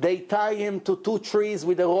 they tie him to 2 trees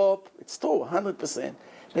with a rope. It's true, 100%.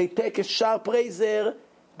 They take a sharp razor,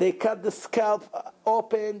 they cut the scalp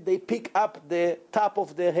open, they pick up the top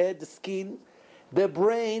of the head, the skin. The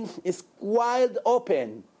brain is wide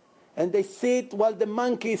open. And they sit while the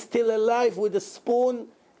monkey is still alive with a spoon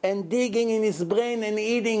and digging in his brain and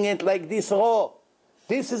eating it like this raw.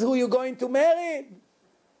 This is who you're going to marry?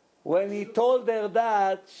 When he told her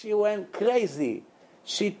that, she went crazy.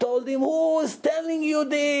 She told him, who is telling you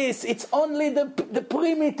this? It's only the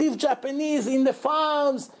primitive Japanese in the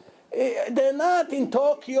farms. They're not in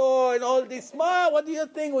Tokyo and all this. Ma, what do you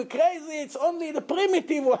think? We're crazy? It's only the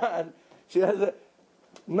primitive one. She was,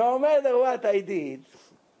 no matter what I did,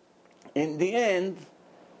 in the end,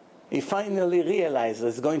 he finally realized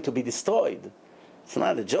it's going to be destroyed. It's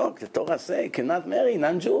not a joke. The Torah says you cannot marry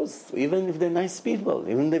non-Jews, even if they're nice people,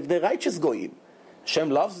 even if they're righteous goyim. Hashem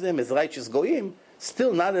loves them as righteous goyim,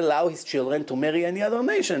 still not allow his children to marry any other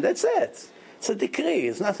nation. That's it. It's a decree.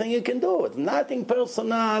 It's nothing you can do. It's nothing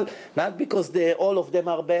personal, not because all of them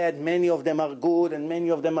are bad, many of them are good, and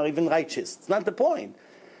many of them are even righteous. It's not the point.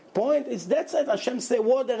 Point is, that's it. Hashem said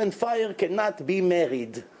water and fire cannot be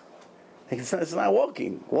married. It's not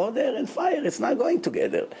working. Water and fire, it's not going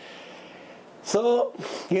together. So,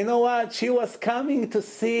 you know what? She was coming to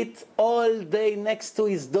sit all day next to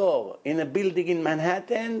his door in a building in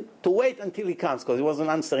Manhattan to wait until he comes, because he wasn't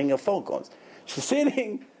answering her phone calls. She's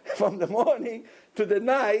sitting from the morning to the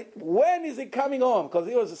night. When is he coming home? Because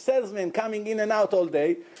he was a salesman coming in and out all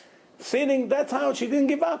day. Sitting, that's how she didn't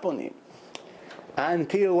give up on him.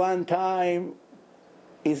 Until one time,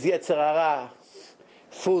 his Yetzer Hara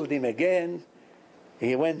fooled him again.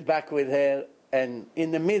 He went back with her, and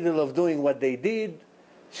in the middle of doing what they did,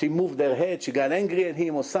 she moved her head, she got angry at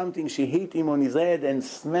him or something, she hit him on his head and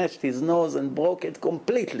smashed his nose and broke it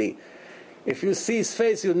completely. If you see his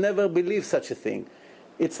face, you'll never believe such a thing.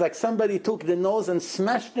 It's like somebody took the nose and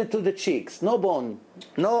smashed it to the cheeks. No bone.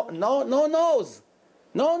 No nose.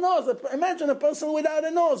 No nose. Imagine a person without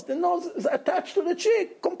a nose. The nose is attached to the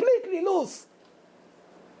cheek, completely loose.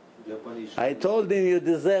 I told him, you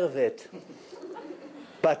deserve it.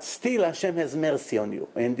 But still Hashem has mercy on you.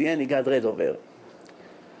 In the end, he got rid of her.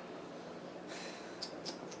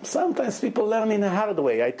 Sometimes people learn in a hard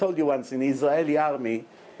way. I told you once in the Israeli army,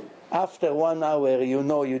 after 1 hour, you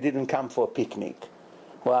know you didn't come for a picnic.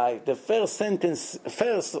 Why? The first sentence,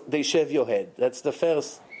 first they shave your head. That's the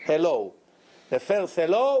first hello. The first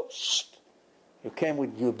hello, shh. You came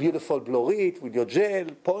with your beautiful blorit, with your gel,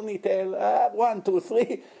 ponytail, 1, 2,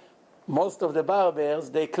 3. Most of the barbers,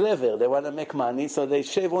 they're clever. They want to make money, so they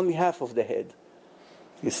shave only half of the head.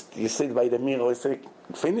 You sit by the mirror and say,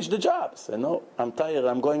 finish the job. Say, no, I'm tired,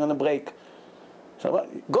 I'm going on a break. So,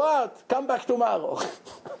 go out, come back tomorrow.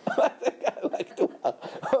 Like tomorrow.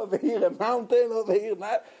 Over here a mountain, over here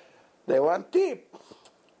not. They want tip.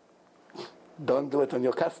 Don't do it on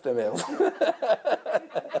your customers.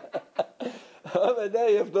 Over there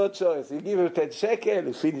you have no choice. You give him 10 shekel,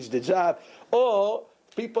 you finish the job. Or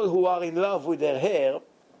people who are in love with their hair,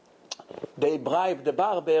 they bribe the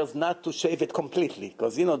barbers not to shave it completely.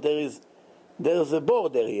 Because, there's a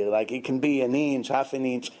border here. Like it can be an inch, half an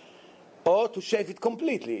inch. Or to shave it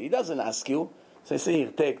completely. He doesn't ask you. So he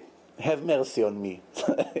says, here, have mercy on me.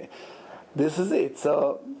 This is it.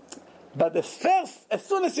 So, but as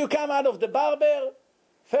soon as you come out of the barber,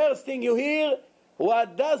 first thing you hear,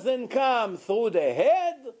 what doesn't come through the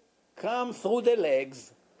head, comes through the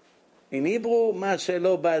legs. In Hebrew, מה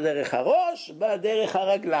שלא בא דרך הראש, בא דרך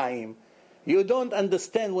הרגליים. You don't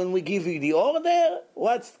understand when we give you the order,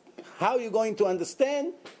 how you're going to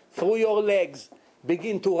understand? Through your legs.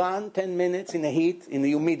 Begin to run 10 minutes in the heat, in the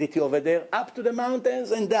humidity over there, up to the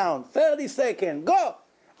mountains and down. 30 seconds, go!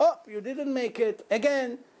 Oh, you didn't make it.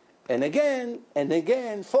 Again, and again, and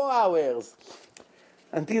again, 4 hours.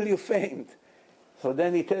 Until you faint. So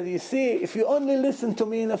then he tells you, see, if you only listen to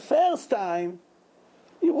me in the first time,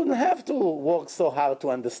 you wouldn't have to work so hard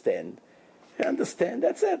to understand. You understand?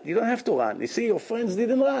 That's it. You don't have to run. You see, your friends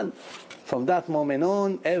didn't run. From that moment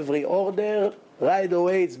on, every order, right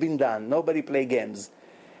away, it's been done. Nobody play games.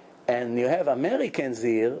 And you have Americans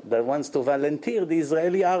here that wants to volunteer the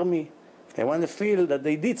Israeli army. They want to feel that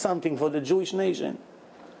they did something for the Jewish nation.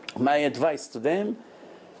 My advice to them,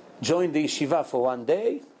 join the yeshiva for 1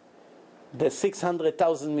 day. The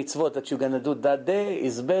 600,000 mitzvot that you're going to do that day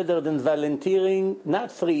is better than volunteering, not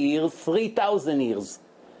 3 years, 3,000 years.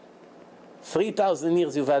 3,000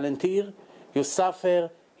 years you volunteer, you suffer,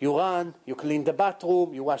 you run, you clean the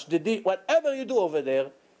bathroom, you wash the dish, whatever you do over there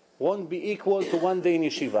won't be equal to 1 day in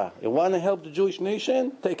yeshiva. You want to help the Jewish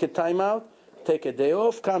nation? Take a time out, take a day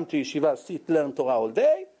off, come to yeshiva, sit, learn Torah all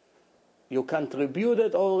day. You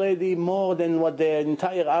contributed already more than what the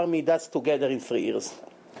entire army does together in 3 years.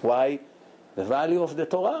 Why? The value of the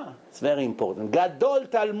Torah. It's very important. גדול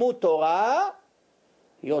תלמוד תורה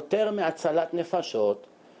יותר מהצלת נפשות.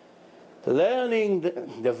 Learning,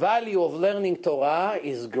 the value of learning Torah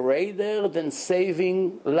is greater than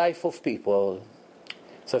saving life of people.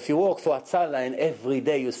 So if you work for Atzala and every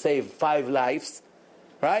day you save 5 lives,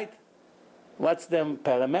 right? What's their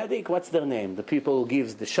paramedic? What's their name? The people who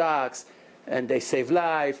gives the shocks and they save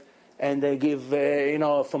life and they give,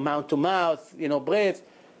 from mouth to mouth, breath.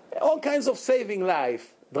 All kinds of saving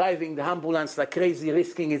life. Driving the ambulance like crazy,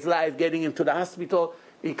 risking his life, getting him to the hospital.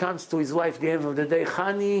 He comes to his wife at the end of the day,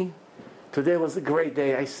 honey, today was a great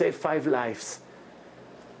day. I saved 5 lives.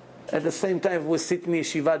 At the same time, if we sit in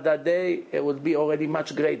yeshiva that day, it would be already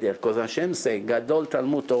much greater. Because Hashem says, Gadol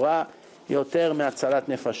Talmud Torah, yoter me'atzalat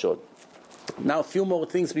nefashot. Now, a few more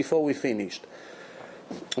things before we finished.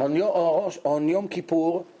 On Yom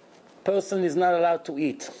Kippur, person is not allowed to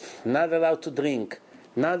eat, not allowed to drink,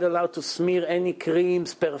 not allowed to smear any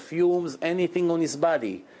creams, perfumes, anything on his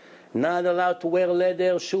body, not allowed to wear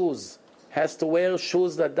leather shoes, has to wear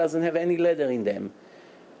shoes that doesn't have any leather in them,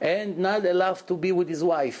 and not allowed to be with his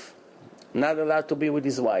wife, not allowed to be with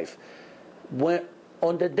his wife.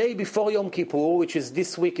 On the day before Yom Kippur, which is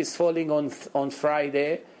this week is falling on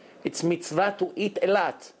Friday, it's mitzvah to eat a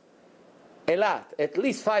lot, at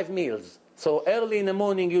least 5 meals. So early in the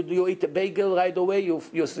morning you eat a bagel right away, you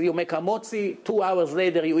make a motzi, 2 hours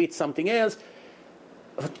later you eat something else.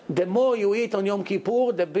 The more you eat on Yom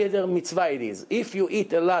Kippur, the better mitzvah it is. If you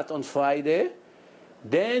eat a lot on Friday,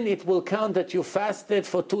 then it will count that you fasted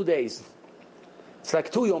for 2 days. It's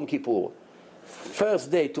like 2 Yom Kippur.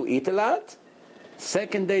 First day to eat a lot,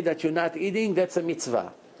 second day that you're not eating, that's a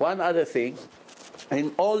mitzvah. One other thing,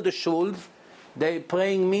 in all the shuls, They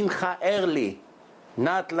praying mincha early.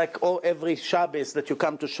 Not like every Shabbos that you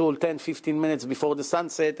come to shul 10, 15 minutes before the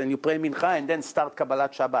sunset and you pray mincha and then start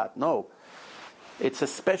Kabbalat Shabbat. No. It's a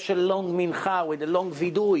special long mincha with a long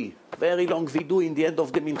vidui. Very long vidui in the end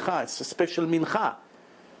of the mincha. It's a special mincha.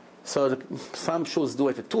 So some shuls do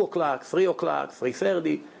it at 2 o'clock, 3 o'clock,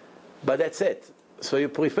 3:30. But that's it. So you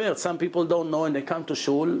prefer. Some people don't know and they come to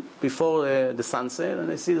shul before the sunset and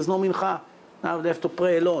they see there's no mincha. Now they have to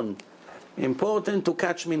pray alone. Important to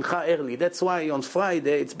catch mincha early. That's why on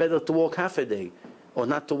Friday it's better to work half a day or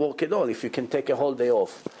not to work at all if you can take a whole day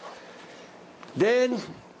off. Then,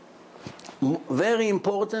 very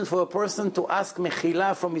important for a person to ask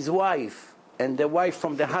mechila from his wife and the wife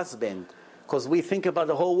from the husband, because we think about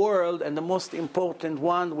the whole world and the most important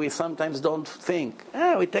one we sometimes don't think.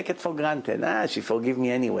 We take it for granted. She forgive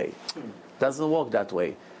me anyway. Doesn't work that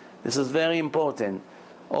way. This is very important.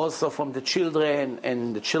 Also from the children,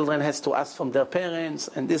 and the children has to ask from their parents,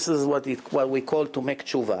 and this is what we call to make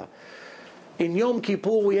tshuva. In Yom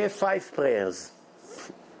Kippur we have 5 prayers.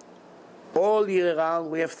 All year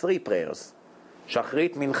round we have 3 prayers.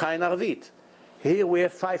 Shachrit, Mincha, and Arvit. Here we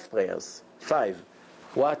have 5 prayers. 5.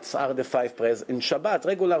 What are the 5 prayers? In Shabbat,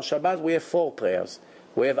 regular Shabbat, we have 4 prayers.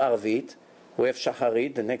 We have Arvit, we have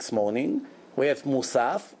Shacharit the next morning, we have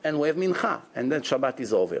Musaf, and we have Mincha, and then Shabbat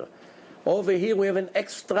is over. Over here we have an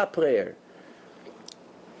extra prayer.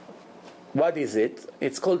 What is it?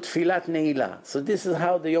 It's called Tfilat Ne'ilah. So this is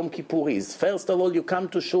how the Yom Kippur is. First of all, you come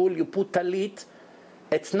to shul, you put talit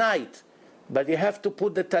at night. But you have to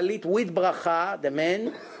put the talit with bracha, the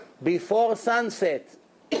men, before sunset.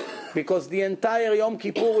 Because the entire Yom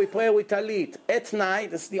Kippur we pray with talit. At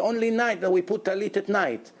night, it's the only night that we put talit at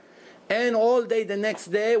night. And all day the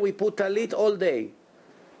next day, we put talit all day.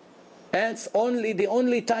 And it's the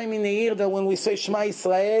only time in the year that when we say Shema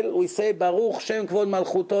Yisrael, we say Baruch Shem Kvod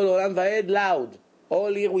Malchuto L'Olam Va'ed loud.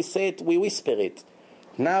 All year we say it, we whisper it.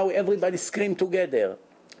 Now everybody scream together.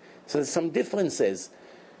 So there's some differences.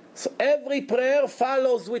 So every prayer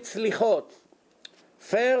follows with slichot.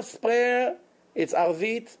 First prayer, it's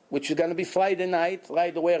Arvit, which is going to be Friday night,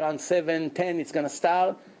 right away around 7:10 it's going to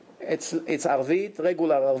start. It's Arvit,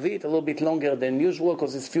 regular Arvit, a little bit longer than usual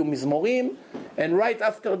because it's few mizmorim. And right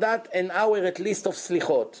after that, an hour at least of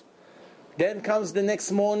slichot. Then comes the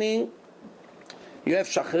next morning, you have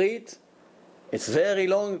Shachrit. It's very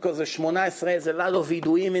long because the Shmona Esrei has a lot of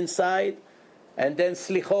viduim inside. And then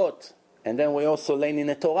slichot. And then we also learn in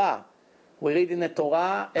the Torah. We read in the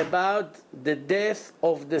Torah about the death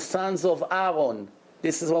of the sons of Aaron.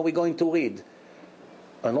 This is what we're going to read.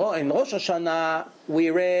 In Rosh Hashanah,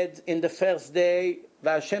 we read in the first day,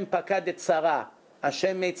 V'Hashem pakad et Sarah.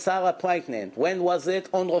 Hashem made Sarah pregnant. When was it?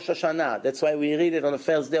 On Rosh Hashanah. That's why we read it on the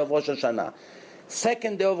first day of Rosh Hashanah.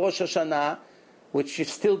 Second day of Rosh Hashanah, which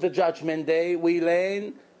is still the judgment day, we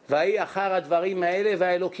learn, V'ahi achar advarim ha'ele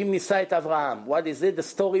v'Elokim nisa et Avraham. What is it? The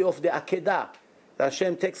story of the Akedah.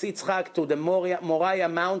 Hashem takes Yitzchak to the Moriah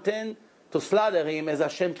mountain to slaughter him as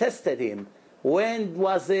Hashem tested him. When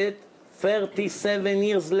was it? 37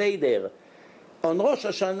 years later. On Rosh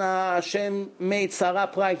Hashanah, Hashem made Sarah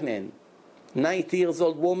pregnant. 90 years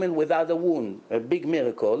old woman without a womb. A big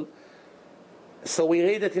miracle. So we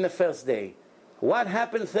read it in the first day. What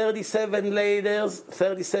happened 37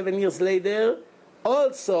 years later?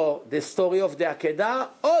 Also the story of the Akedah,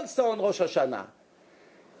 also on Rosh Hashanah.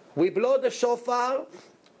 We blow the shofar.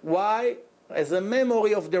 Why? As a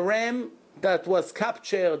memory of the ram that was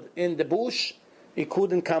captured in the bush. He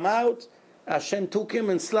couldn't come out. Hashem took him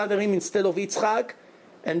and slaughtered him instead of Yitzchak.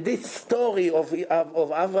 And this story of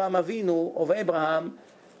Avraham Avinu, of Abraham,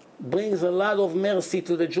 brings a lot of mercy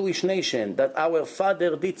to the Jewish nation. That our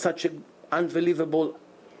father did such an unbelievable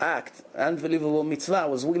act, unbelievable mitzvah,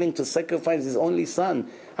 was willing to sacrifice his only son.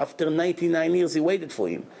 After 99 years he waited for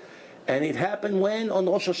him. And it happened when? On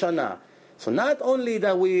Rosh Hashanah. So not only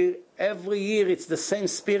that every year it's the same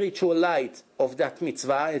spiritual light of that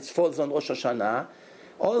mitzvah, it falls on Rosh Hashanah,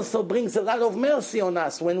 also brings a lot of mercy on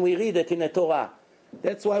us when we read it in the Torah.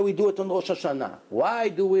 That's why we do it on Rosh Hashanah. Why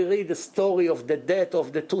do we read the story of the death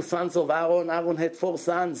of the 2 sons of Aaron? Aaron had 4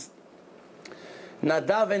 sons.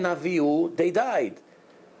 Nadav and Avihu, they died.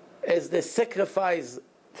 As they sacrifice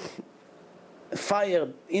fire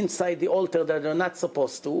inside the altar that they're not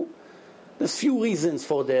supposed to. There's few reasons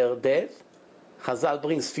for their death. Chazal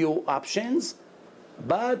brings few options.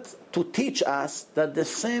 But to teach us that the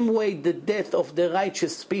same way the death of the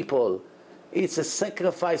righteous people, it's a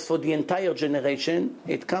sacrifice for the entire generation.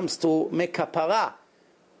 It comes to make kapara,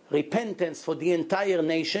 repentance for the entire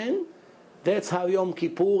nation. That's how Yom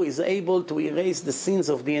Kippur is able to erase the sins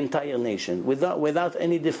of the entire nation without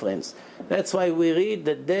any difference. That's why we read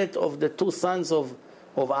the death of the two sons of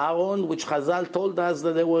Aaron, which Chazal told us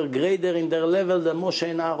that they were greater in their level than Moshe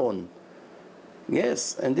and Aaron.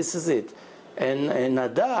 Yes, and this is it. And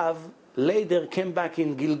Nadav later came back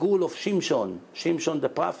in Gilgul of Shimshon. Shimshon the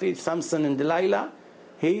prophet, Samson and Delilah.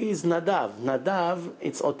 He is Nadav. Nadav,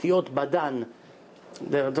 it's Otiot Badan.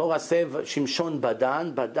 The Torah says Shimshon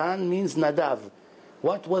Badan. Badan means Nadav.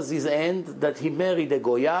 What was his end? That he married a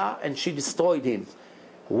Goya and she destroyed him.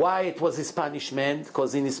 Why it was his punishment?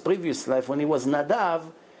 Because in his previous life, when he was Nadav,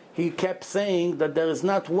 he kept saying that there is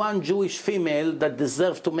not one Jewish female that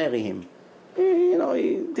deserved to marry him. He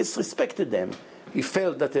disrespected them. He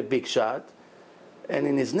felt that a big shot. And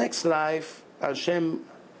in his next life, Hashem,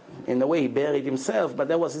 in a way, he buried himself, but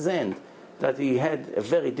that was his end. That he had a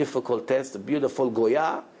very difficult test, a beautiful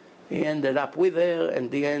Goya. He ended up with her, and in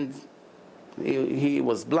the end, he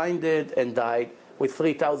was blinded and died with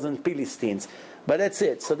 3,000 Philistines. But that's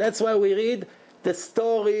it. So that's why we read the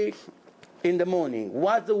story in the morning.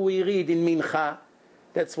 What do we read in Mincha?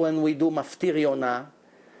 That's when we do Maftir Yonah.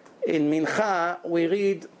 In Mincha, we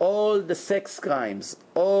read all the sex crimes,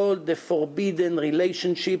 all the forbidden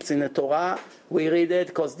relationships in the Torah. We read it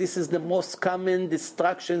because this is the most common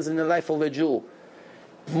distractions in the life of a Jew.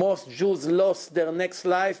 Most Jews lost their next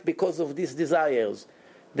life because of these desires.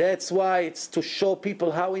 That's why it's to show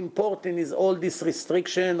people how important is all this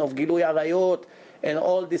restriction of Gilui Arayot and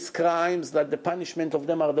all these crimes, that the punishment of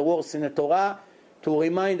them are the worst in the Torah, to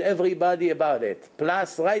remind everybody about it.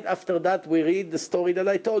 Plus, right after that, we read the story that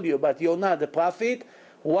I told you about Yonah the prophet.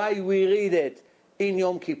 Why we read it in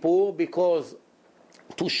Yom Kippur? Because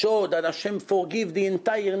to show that Hashem forgive the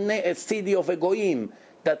entire city of Egoim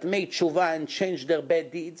that made tshuva and changed their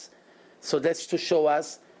bad deeds. So that's to show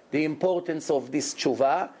us the importance of this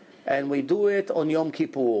tshuva, and we do it on Yom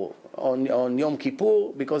Kippur. On Yom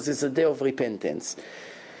Kippur, because it's a day of repentance.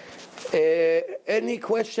 Any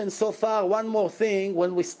questions so far? One more thing.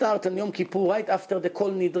 When we start on Yom Kippur, right after the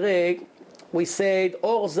Kol Nidreg, we said,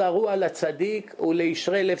 Or zaru ala tzadik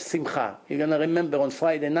uleishre lev simcha. You're going to remember on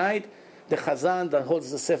Friday night, the Chazan that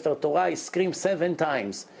holds the Sefer Torah, he screamed 7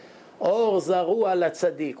 times. Or zaru ala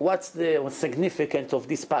tzadik. What's the significance of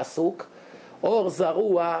this pasuk? Or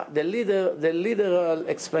zarua, the literal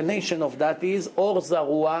explanation of that is, or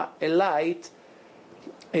zarua, a light,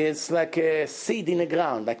 is like a seed in the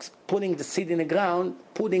ground, like putting the seed in the ground,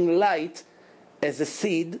 putting light as a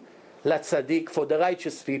seed, la tzaddik, for the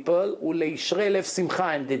righteous people, uleishre lev simcha,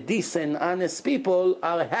 and the decent, honest people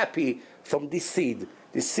are happy from this seed.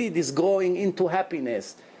 The seed is growing into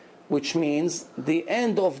happiness, which means the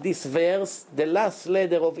end of this verse, the last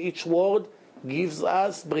letter of each word, gives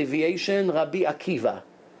us abbreviation Rabbi Akiva,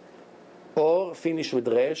 or finish with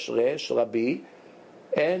Resh, Rabbi,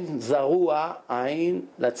 and Zarua, Ain,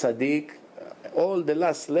 Latzadik, all the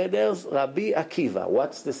last letters, Rabbi Akiva.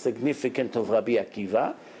 What's the significance of Rabbi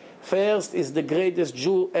Akiva? First, is the greatest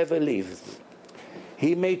Jew ever lived.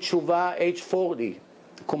 He made tshuva age 40,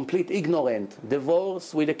 complete ignorant,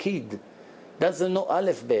 divorced with a kid, doesn't know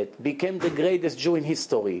Aleph Bet, became the greatest Jew in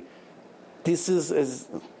history. This is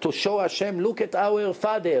to show Hashem, look at our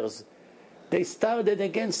fathers. They started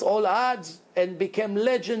against all odds and became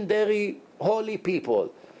legendary holy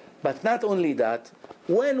people. But not only that,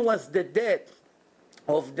 when was the death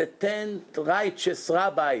of the 10 righteous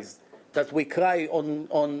rabbis that we cry on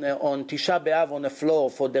Tisha B'Av on the floor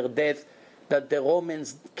for their death, that the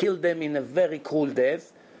Romans killed them in a very cruel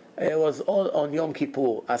death? It was all on Yom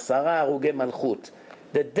Kippur, Asara Aruge Malchut.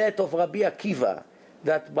 The death of Rabbi Akiva,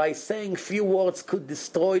 that by saying few words could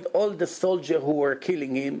destroy all the soldiers who were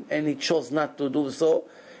killing him, and he chose not to do so,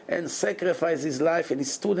 and sacrifice his life. And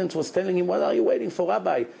his student was telling him, what are you waiting for,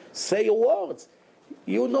 Rabbi? Say your words.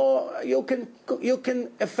 You know, you can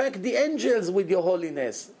affect the angels with your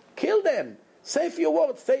holiness. Kill them. Say a few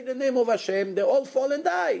words. Say the name of Hashem. They all fall and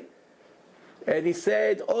die. And he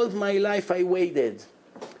said, all my life I waited.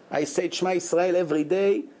 I said Shema Israel every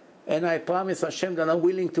day, and I promise Hashem that I'm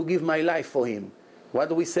willing to give my life for him. What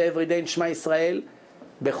do we say every day in Shema Israel?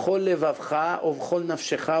 Bechol levavcha, uvchol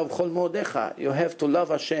nafshecha, uvchol modecha. You have to love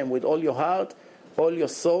Hashem with all your heart, all your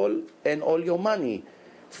soul, and all your money.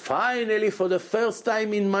 Finally, for the first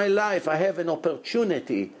time in my life, I have an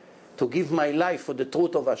opportunity to give my life for the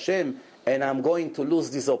truth of Hashem, and I'm going to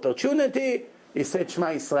lose this opportunity. He said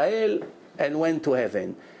Shema Israel and went to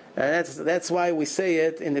heaven. And that's why we say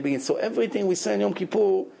it in the beginning. So everything we say in Yom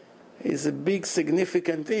Kippur is a big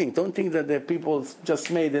significant thing. Don't think that the people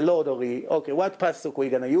just made a lottery. Okay, what pasuk we're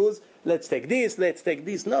going to use? Let's take this, let's take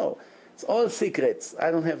this. No, it's all secrets.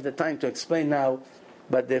 I don't have the time to explain now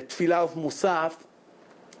But the Tefillah of Musaf,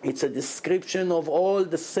 it's a description of all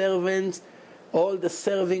the servants, all the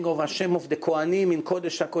serving of Hashem of the Kohanim in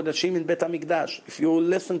Kodesh HaKodashim in Bet HaMikdash. If you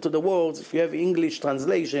listen to the words, if you have English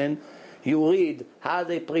translation, you read how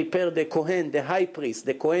they prepare the Kohen, the high priest,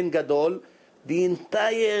 the Kohen Gadol, the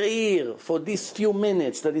entire year for these few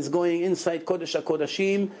minutes that is going inside Kodesh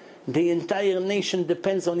HaKodashim. The entire nation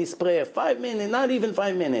depends on his prayer. 5 minutes, not even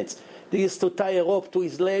 5 minutes. They used to tie a rope to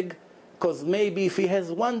his leg, because maybe if he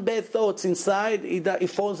has one bad thoughts inside, he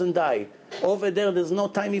falls and dies. Over there's no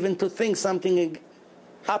time even to think something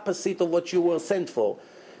opposite of what you were sent for.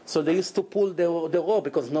 So they used to pull the rope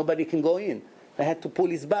because nobody can go in. They had to pull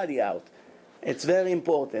his body out. It's very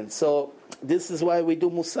important. So this is why we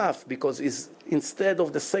do Musaf, because it's instead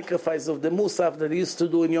of the sacrifice of the Musaf that they used to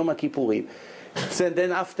do in Yom Kippurim. So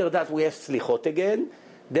then after that we have Slichot again,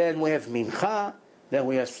 then we have Mincha, then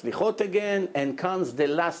we have Slichot again, and comes the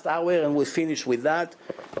last hour, and we finish with that.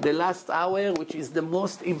 The last hour, which is the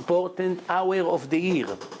most important hour of the year.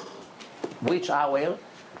 Which hour?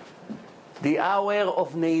 The hour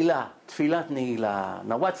of Ne'ilah, Tfilat Ne'ilah.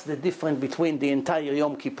 Now what's the difference between the entire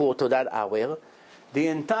Yom Kippur to that hour? The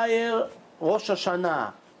entire Rosh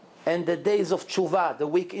Hashanah and the days of Tshuva, the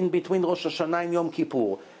week in between Rosh Hashanah and Yom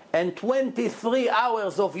Kippur, and 23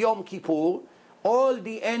 hours of Yom Kippur, all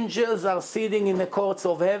the angels are sitting in the courts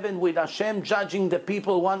of heaven with Hashem judging the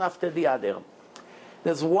people one after the other.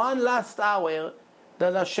 There's one last hour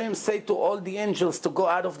that Hashem said to all the angels to go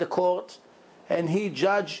out of the court, and He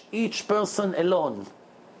judged each person alone,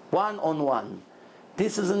 one on one.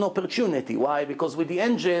 This is an opportunity. Why? Because with the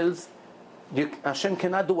angels, Hashem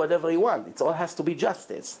cannot do whatever He wants. It all has to be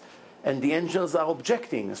justice. And the angels are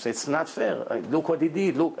objecting. So it's not fair. Look what He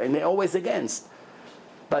did. Look, and they're always against.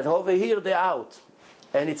 But over here they're out.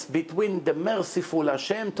 And it's between the merciful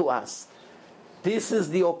Hashem to us. This is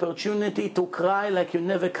the opportunity to cry like you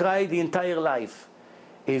never cried the entire life.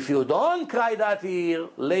 If you don't cry that year,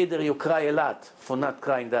 later you cry a lot for not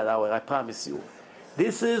crying that hour, I promise you.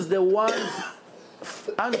 This is the one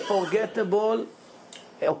unforgettable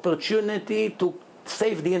opportunity to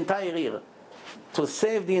save the entire year. To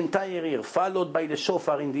save the entire year, followed by the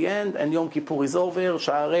shofar in the end, and Yom Kippur is over,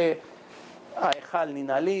 Sha'arei Ha'echal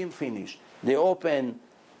Ninalim, finished. They open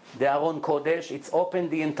the Aron Kodesh, it's open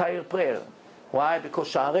the entire prayer. Why? Because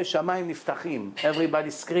Sha'arei Shamayim Niftachim. Everybody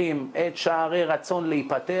scream, Et Sha'arei Ratzon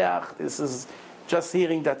Leipateach. This is, just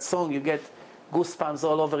hearing that song, you get goosebumps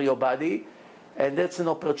all over your body. And that's an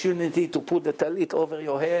opportunity to put the talit over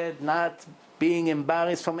your head, not being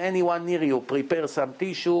embarrassed from anyone near you. Prepare some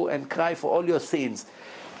tissue and cry for all your sins.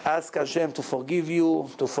 Ask Hashem to forgive you,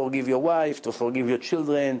 to forgive your wife, to forgive your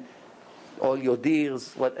children, all your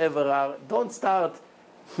dears, whatever are. Don't start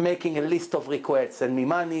making a list of requests. Send me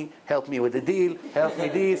money, help me with the deal, help me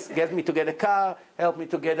this, get me to get a car, help me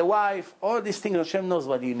to get a wife. All these things, Hashem knows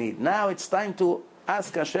what you need. Now it's time to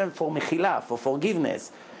ask Hashem for mechila, for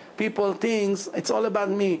forgiveness. People think it's all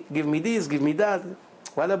about me. Give me this, give me that.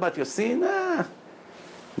 What about your sin?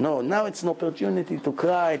 No, now it's an opportunity to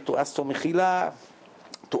cry, to ask for mechila,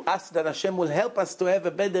 to ask that Hashem will help us to have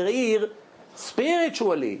a better year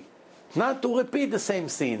spiritually, not to repeat the same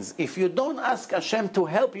sins. If you don't ask Hashem to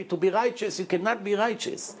help you to be righteous, you cannot be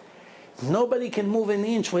righteous. Nobody can move an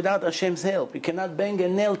inch without Hashem's help. You cannot bang a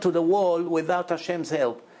nail to the wall without Hashem's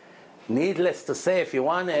help. Needless to say, if you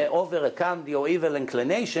want to overcome your evil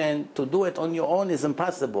inclination, to do it on your own is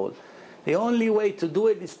impossible. The only way to do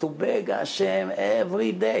it is to beg Hashem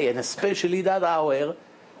every day, and especially that hour,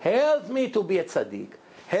 help me to be a tzaddik.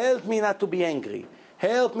 Help me not to be angry.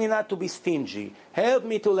 Help me not to be stingy. Help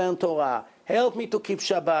me to learn Torah. Help me to keep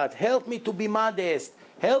Shabbat. Help me to be modest.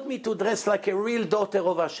 Help me to dress like a real daughter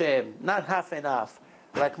of Hashem, not half and half,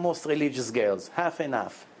 like most religious girls. Half and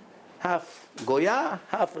half. Half Goya,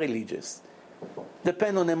 half religious.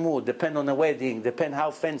 Depend on the mood, depend on the wedding, depend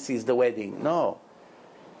how fancy is the wedding. No.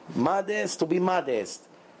 Modest to be modest.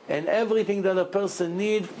 And everything that a person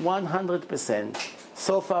needs, 100%.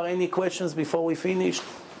 So far, any questions before we finish?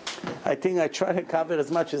 I think I try to cover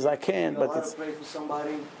as much as I can, but it's... pray for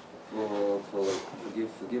somebody for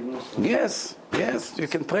forgiveness? Yes, you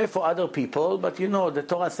can pray for other people, but you know, the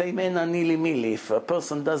Torah says, "Men anili mili." If a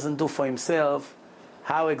person doesn't do for himself,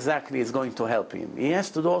 how exactly is going to help him? He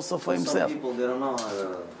has to do also for himself. Some people, they don't know how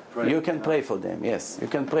to pray. You can pray for them, yes. You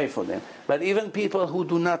can pray for them. But even people who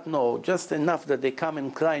do not know, just enough that they come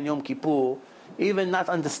and cry in Yom Kippur, even not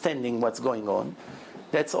understanding what's going on,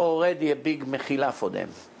 that's already a big mechila for them.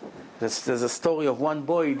 There's a story of one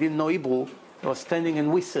boy, he didn't know Hebrew, he was standing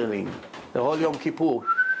and whistling the whole Yom Kippur,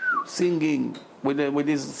 singing with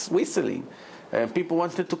his whistling. And people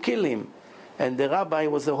wanted to kill him. And the rabbi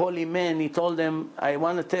was a holy man. He told them, I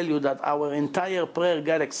want to tell you that our entire prayer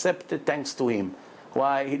got accepted thanks to him.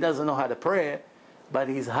 Why? He doesn't know how to pray, but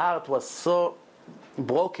his heart was so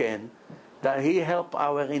broken that he helped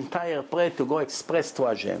our entire prayer to go express to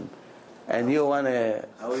Hashem. And you want to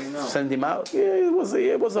send him out? Yeah,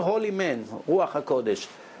 it was a holy man, Ruach HaKodesh.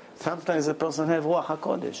 Sometimes a person has Ruach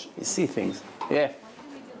HaKodesh. You see things. Yeah.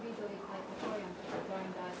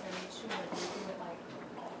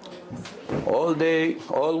 All day,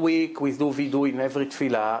 all week, we do vidui in every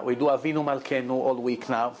tefillah. We do Avinu Malkenu all week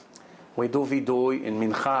now. We do vidui in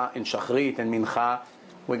Mincha, in Shachrit, and Mincha.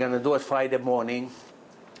 We're going to do it Friday morning.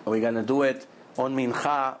 We're going to do it on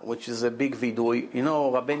Mincha, which is a big vidui. You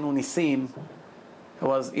know, Rabbeinu Nissim,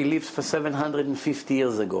 he lived for 750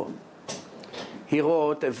 years ago. He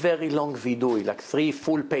wrote a very long vidui, like 3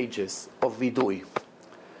 full pages of vidui.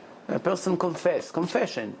 A person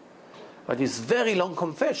confession. But it's very long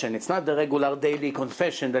confession. It's not the regular daily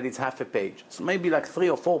confession that it's half a page. It's maybe like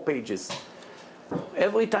 3 or 4 pages.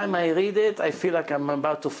 Every time I read it, I feel like I'm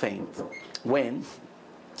about to faint. When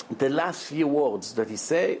the last few words that he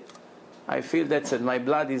say, I feel that's it. My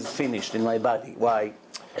blood is finished in my body. Why?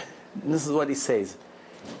 This is what he says.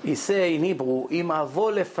 He says in Hebrew, "Im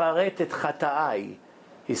avo lefaret et chata'ai."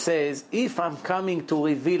 He says, if I'm coming to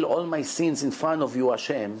reveal all my sins in front of you,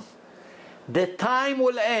 Hashem, the time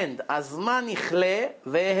will end. Azman yichle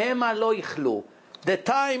vehema lo yichlu. The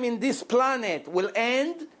time in this planet will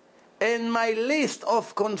end, and my list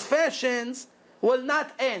of confessions will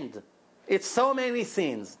not end. It's so many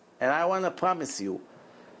sins. And I want to promise you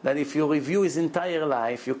that if you review his entire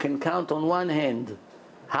life, you can count on one hand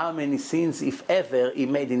how many sins, if ever, he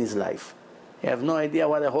made in his life. You have no idea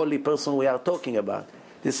what a holy person we are talking about.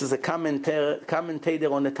 This is a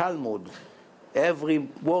commentator on the Talmud. Every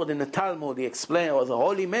word in the Talmud he explained. He was a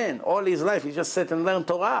holy man. All his life he just sat and learned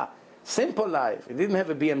Torah. Simple life. He didn't have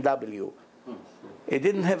a BMW. He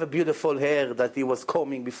didn't have a beautiful hair that he was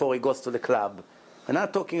combing before he goes to the club. We're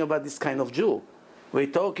not talking about this kind of Jew. We're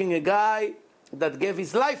talking a guy that gave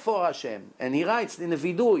his life for Hashem. And he writes in a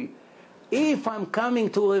vidui, if I'm coming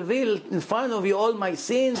to reveal in front of you all my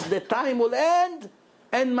sins, the time will end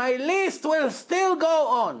and my list will still go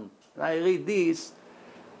on. I read this.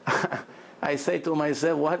 I say to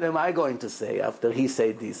myself, what am I going to say after he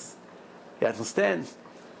said this? You understand?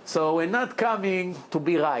 So we're not coming to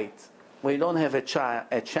be right. We don't have a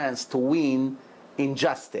chance to win in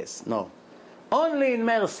justice. No. Only in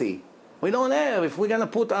mercy. We don't have. If we're going to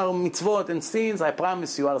put our mitzvot and sins, I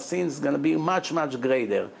promise you our sins are going to be much, much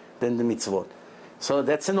greater than the mitzvot. So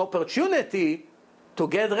that's an opportunity to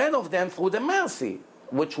get rid of them through the mercy,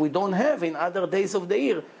 which we don't have in other days of the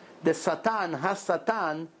year. The Satan,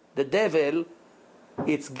 the devil,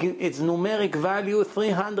 its numeric value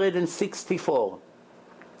 364.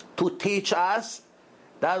 To teach us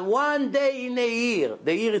that one day in a year,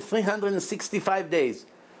 the year is 365 days,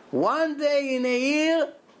 one day in a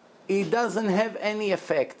year, it doesn't have any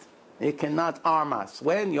effect. It cannot harm us.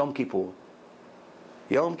 When? Yom Kippur.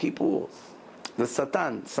 Yom Kippur. The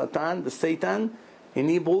Satan, in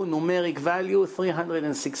Hebrew, numeric value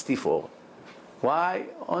 364. Why?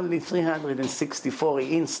 Only 364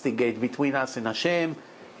 he instigate between us and Hashem.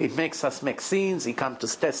 It makes us make sins. He comes to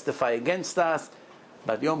testify against us.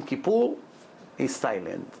 But Yom Kippur is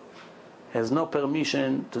silent. Has no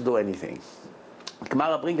permission to do anything.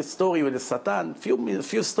 Gemara brings a story with the Satan,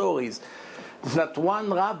 few stories. That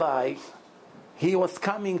one rabbi, he was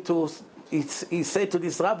coming to, he said to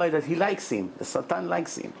this rabbi that he likes him. The Satan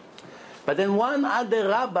likes him. But then one other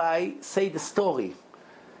rabbi said the story.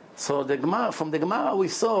 So from the Gemara we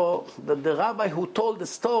saw that the rabbi who told the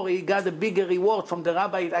story got a bigger reward from the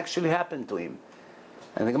rabbi it actually happened to him.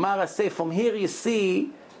 And the Gemara says, from here you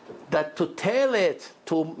see that to tell it,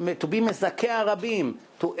 to be mezakeh arabim,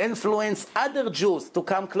 to influence other Jews to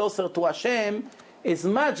come closer to Hashem, is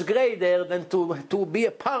much greater than to be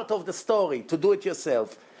a part of the story, to do it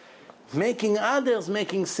yourself. Making others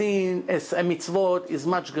making sin as a mitzvot is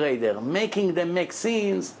much greater. Making them make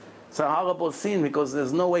sins, it's a horrible sin because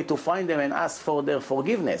there's no way to find them and ask for their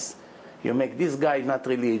forgiveness. You make this guy not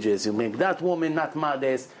religious, you make that woman not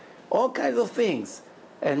modest, all kinds of things.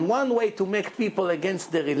 And one way to make people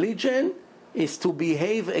against the religion is to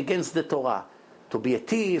behave against the Torah. To be a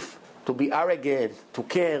thief, to be arrogant, to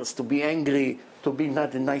curse, to be angry, to be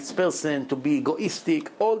not a nice person, to be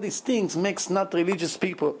egoistic. All these things makes not religious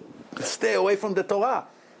people stay away from the Torah.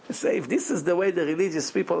 They say, if this is the way the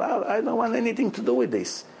religious people are, I don't want anything to do with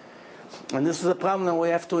this. And this is a problem we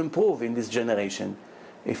have to improve in this generation.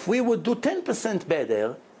 If we would do 10%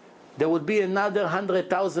 better, there would be another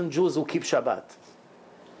 100,000 Jews who keep Shabbat.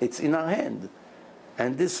 It's in our hand.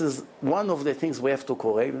 And this is one of the things we have to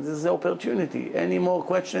correct, and this is the opportunity. Any more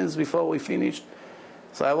questions before we finish?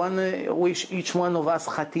 So I want to wish each one of us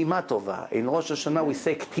Chatima Tova. In Rosh Hashanah we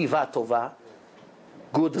say Ktiva Tova,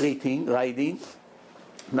 good writing.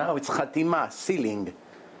 Now it's Chatima, sealing.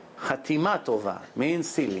 Chatima Tova means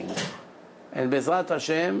sealing. And Bezrat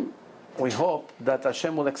Hashem, we hope that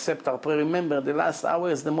Hashem will accept our prayer. Remember, the last hour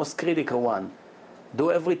is the most critical one. Do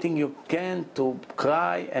everything you can to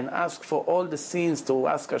cry and ask for all the sins, to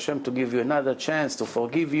ask Hashem to give you another chance, to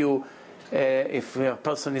forgive you. If a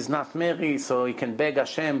person is not married, so he can beg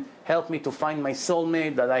Hashem, help me to find my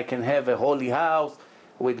soulmate, that I can have a holy house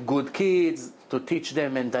with good kids, to teach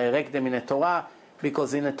them and direct them in the Torah.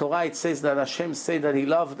 Because in the Torah it says that Hashem said that He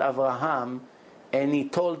loved Abraham, and He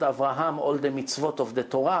told Abraham all the mitzvot of the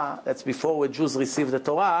Torah. That's before the Jews received the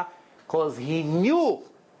Torah, because He knew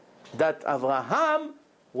that Abraham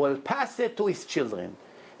will pass it to his children.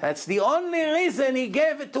 That's the only reason He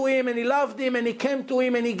gave it to him, and He loved him, and He came to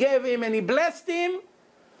him, and He gave him, and He blessed him,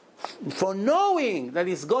 for knowing that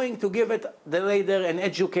He's going to give it later and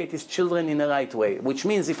educate his children in the right way. Which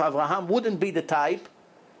means if Abraham wouldn't be the type,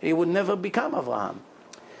 he would never become Abraham.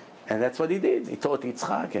 And that's what he did. He taught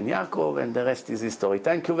Yitzchak and Yaakov, and the rest is history.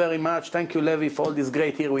 Thank you very much. Thank you, Levi, for all this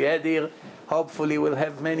great here we had here. Hopefully we'll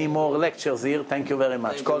have many more lectures here. Thank you very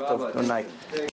much. Kol tov. Good night.